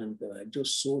संचालन कर रहा है, जो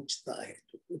सोचता है,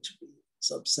 जो कुछ भी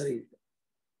सब शरीर,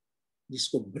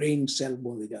 जिसको ब्रेन सेल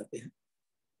बोले जाते हैं।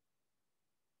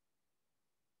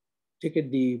 Take a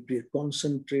deep breath,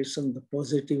 concentration, the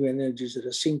positive energy is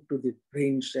rushing to the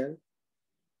brain cell.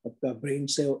 आपका ब्रेन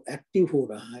सेल एक्टिव हो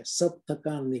रहा है, सब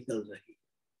थकान निकल रही है,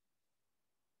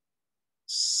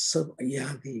 सब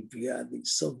यादें, व्याधि,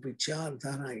 सब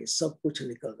विचारधाराएं, सब कुछ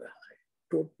निकल रहा है,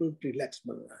 टोटल रिलैक्स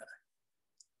बन रहा है,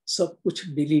 सब कुछ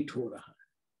डिलीट हो रहा है।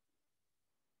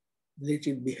 Let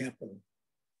it be happen.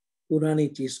 पुरानी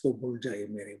चीज को भूल जाइए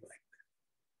मेरे भाई।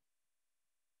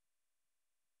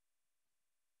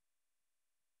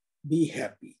 Be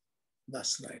happy,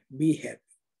 that's right, be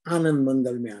happy. आनंद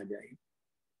मंगल में आ जाइए,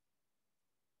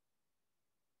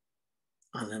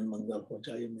 आनंद मंगल हो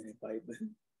जाइए मेरे भाई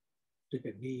बहन। ठीक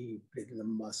है, डीप ब्रीथ,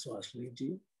 लंबा श्वास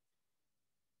लीजिए,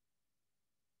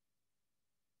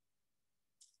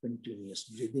 कंटिन्यूअस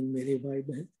ब्रीदिंग मेरे भाई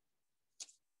बहन।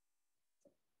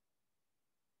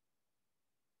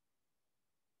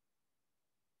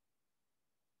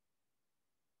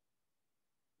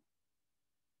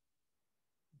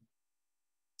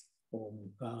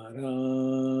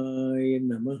 ओंकाराय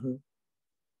नमः,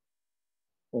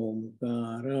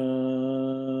 ओंकाराय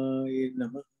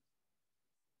नमः,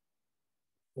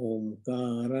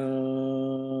 ओंकाराय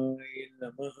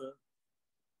नमः,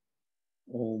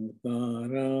 ओंकाराय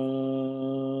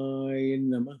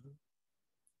नमः,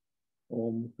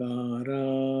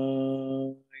 ओंकाराय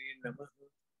नमः।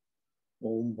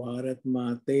 ओम भारत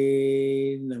माते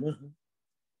नमः,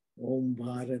 ओम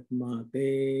भारत माते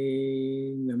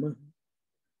नमः,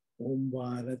 ओम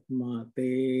भारत माते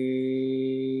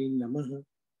नमः,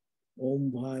 ओम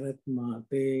भारत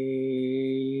माते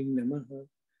नमः,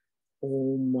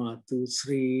 ओम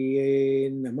मातुश्रीये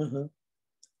नमः,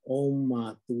 ओम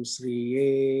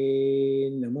मातुश्रीये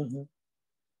नमः,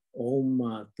 ओम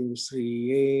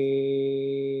मातुश्रीये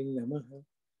नमः,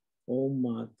 ओम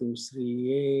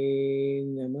मातुश्रीये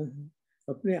नमः।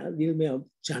 अपने दिल में अब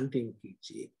चैंटिंग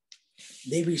कीजिए।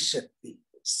 देवी शक्ति,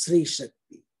 श्री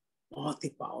शक्ति बहुत ही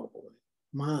पावरफुल है,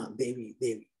 माँ देवी,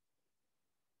 देवी,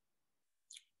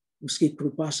 उसकी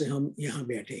कृपा से हम यहाँ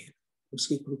बैठे हैं,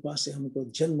 उसकी कृपा से हमको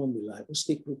जन्म मिला है,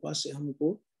 उसकी कृपा से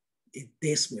हमको एक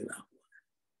देश मिला हुआ है।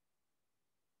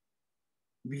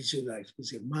 विजुलाइज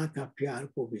कीजिए, माँ का प्यार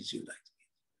को विजुलाइज कीजिए।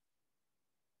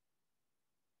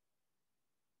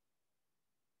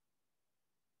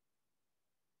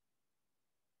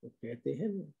 तो कहते हैं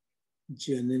ना,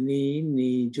 जननी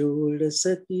नी जोड़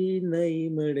सकी नहीं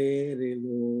मड़े रे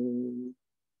लो,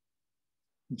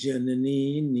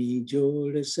 जननी नी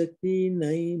जोड़ सकी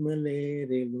नहीं मले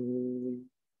रे लो,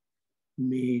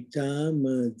 मीठा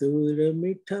मधुर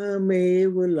मीठा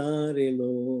मेवला रे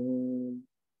लो,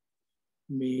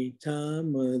 मीठा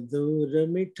मधुर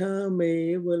मीठा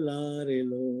मेवला रे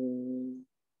लो,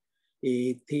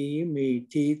 एथी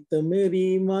मीठी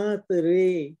तमरी मात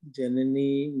रे,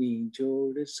 जननी नी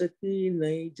जोड़ सकी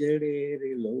नहीं जड़े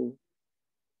रे लो,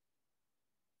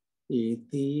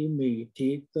 एथी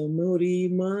मीठी तमरी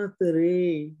मात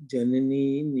रे,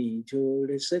 जननी नी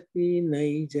जोड़ सकी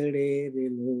नहीं जड़े रे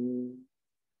लो,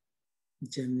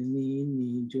 जननी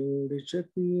नी जोड़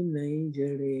सकी नहीं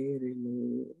जड़े रे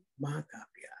लो। माँ का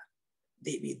प्यार,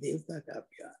 देवी देवता का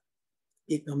प्यार,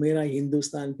 एक हमारा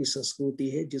हिंदुस्तान की संस्कृति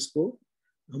है जिसको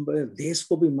हम देश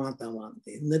को भी माता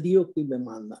मानते हैं, नदियों की भी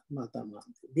माता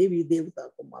मानते हैं, देवी देवता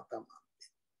को माता मानते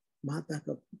हैं। माता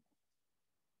का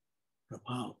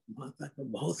प्रभाव, माता का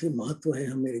बहुत ही महत्व है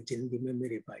हमारी जिंदगी में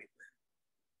मेरे भाई बहन,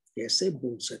 कैसे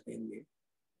भूल सकेंगे।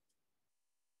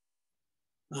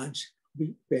 आज भी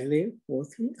पहले वो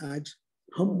थी, आज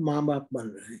हम माँ बाप बन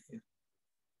रहे हैं,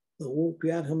 तो वो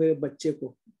प्यार हमारे बच्चे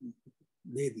को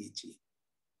दे दीजिए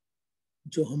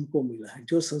जो हमको मिला है,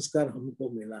 जो संस्कार हमको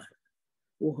मिला है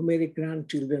वो हमारे ग्रैंड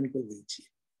चिल्ड्रन को दीजिए।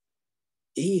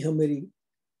 यही हमारी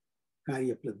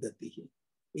कार्य पद्धति है,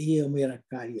 यही हमारा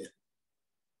कार्य है।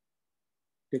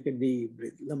 टेक अ डीप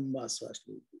ब्रीथ, लंबा श्वास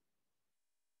लीजिए।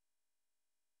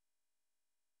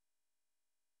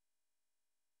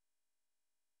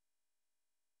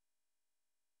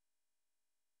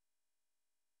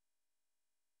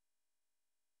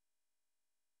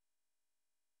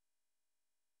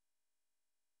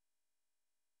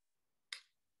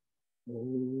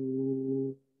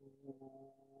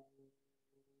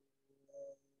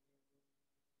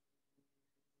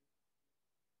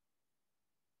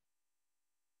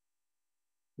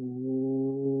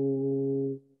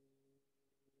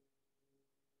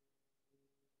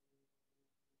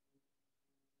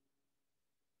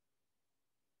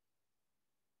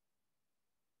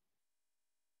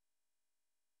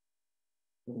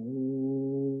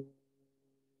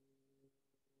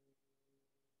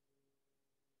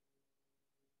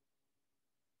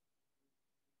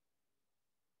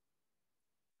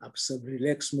 आप सब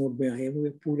रिलैक्स मोड में आए हुए,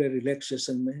 पूरे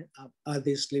रिलैक्सेशन में है। आप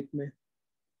आधे स्लिप में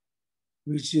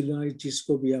विजुअलाइज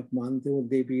जिसको भी आप मानते हो,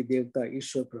 देवी देवता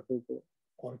ईश्वर प्रभु को,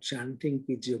 और चैंटिंग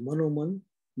कीजिए मनोमन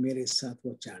मेरे साथ,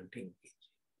 वो चैंटिंग कीजिए।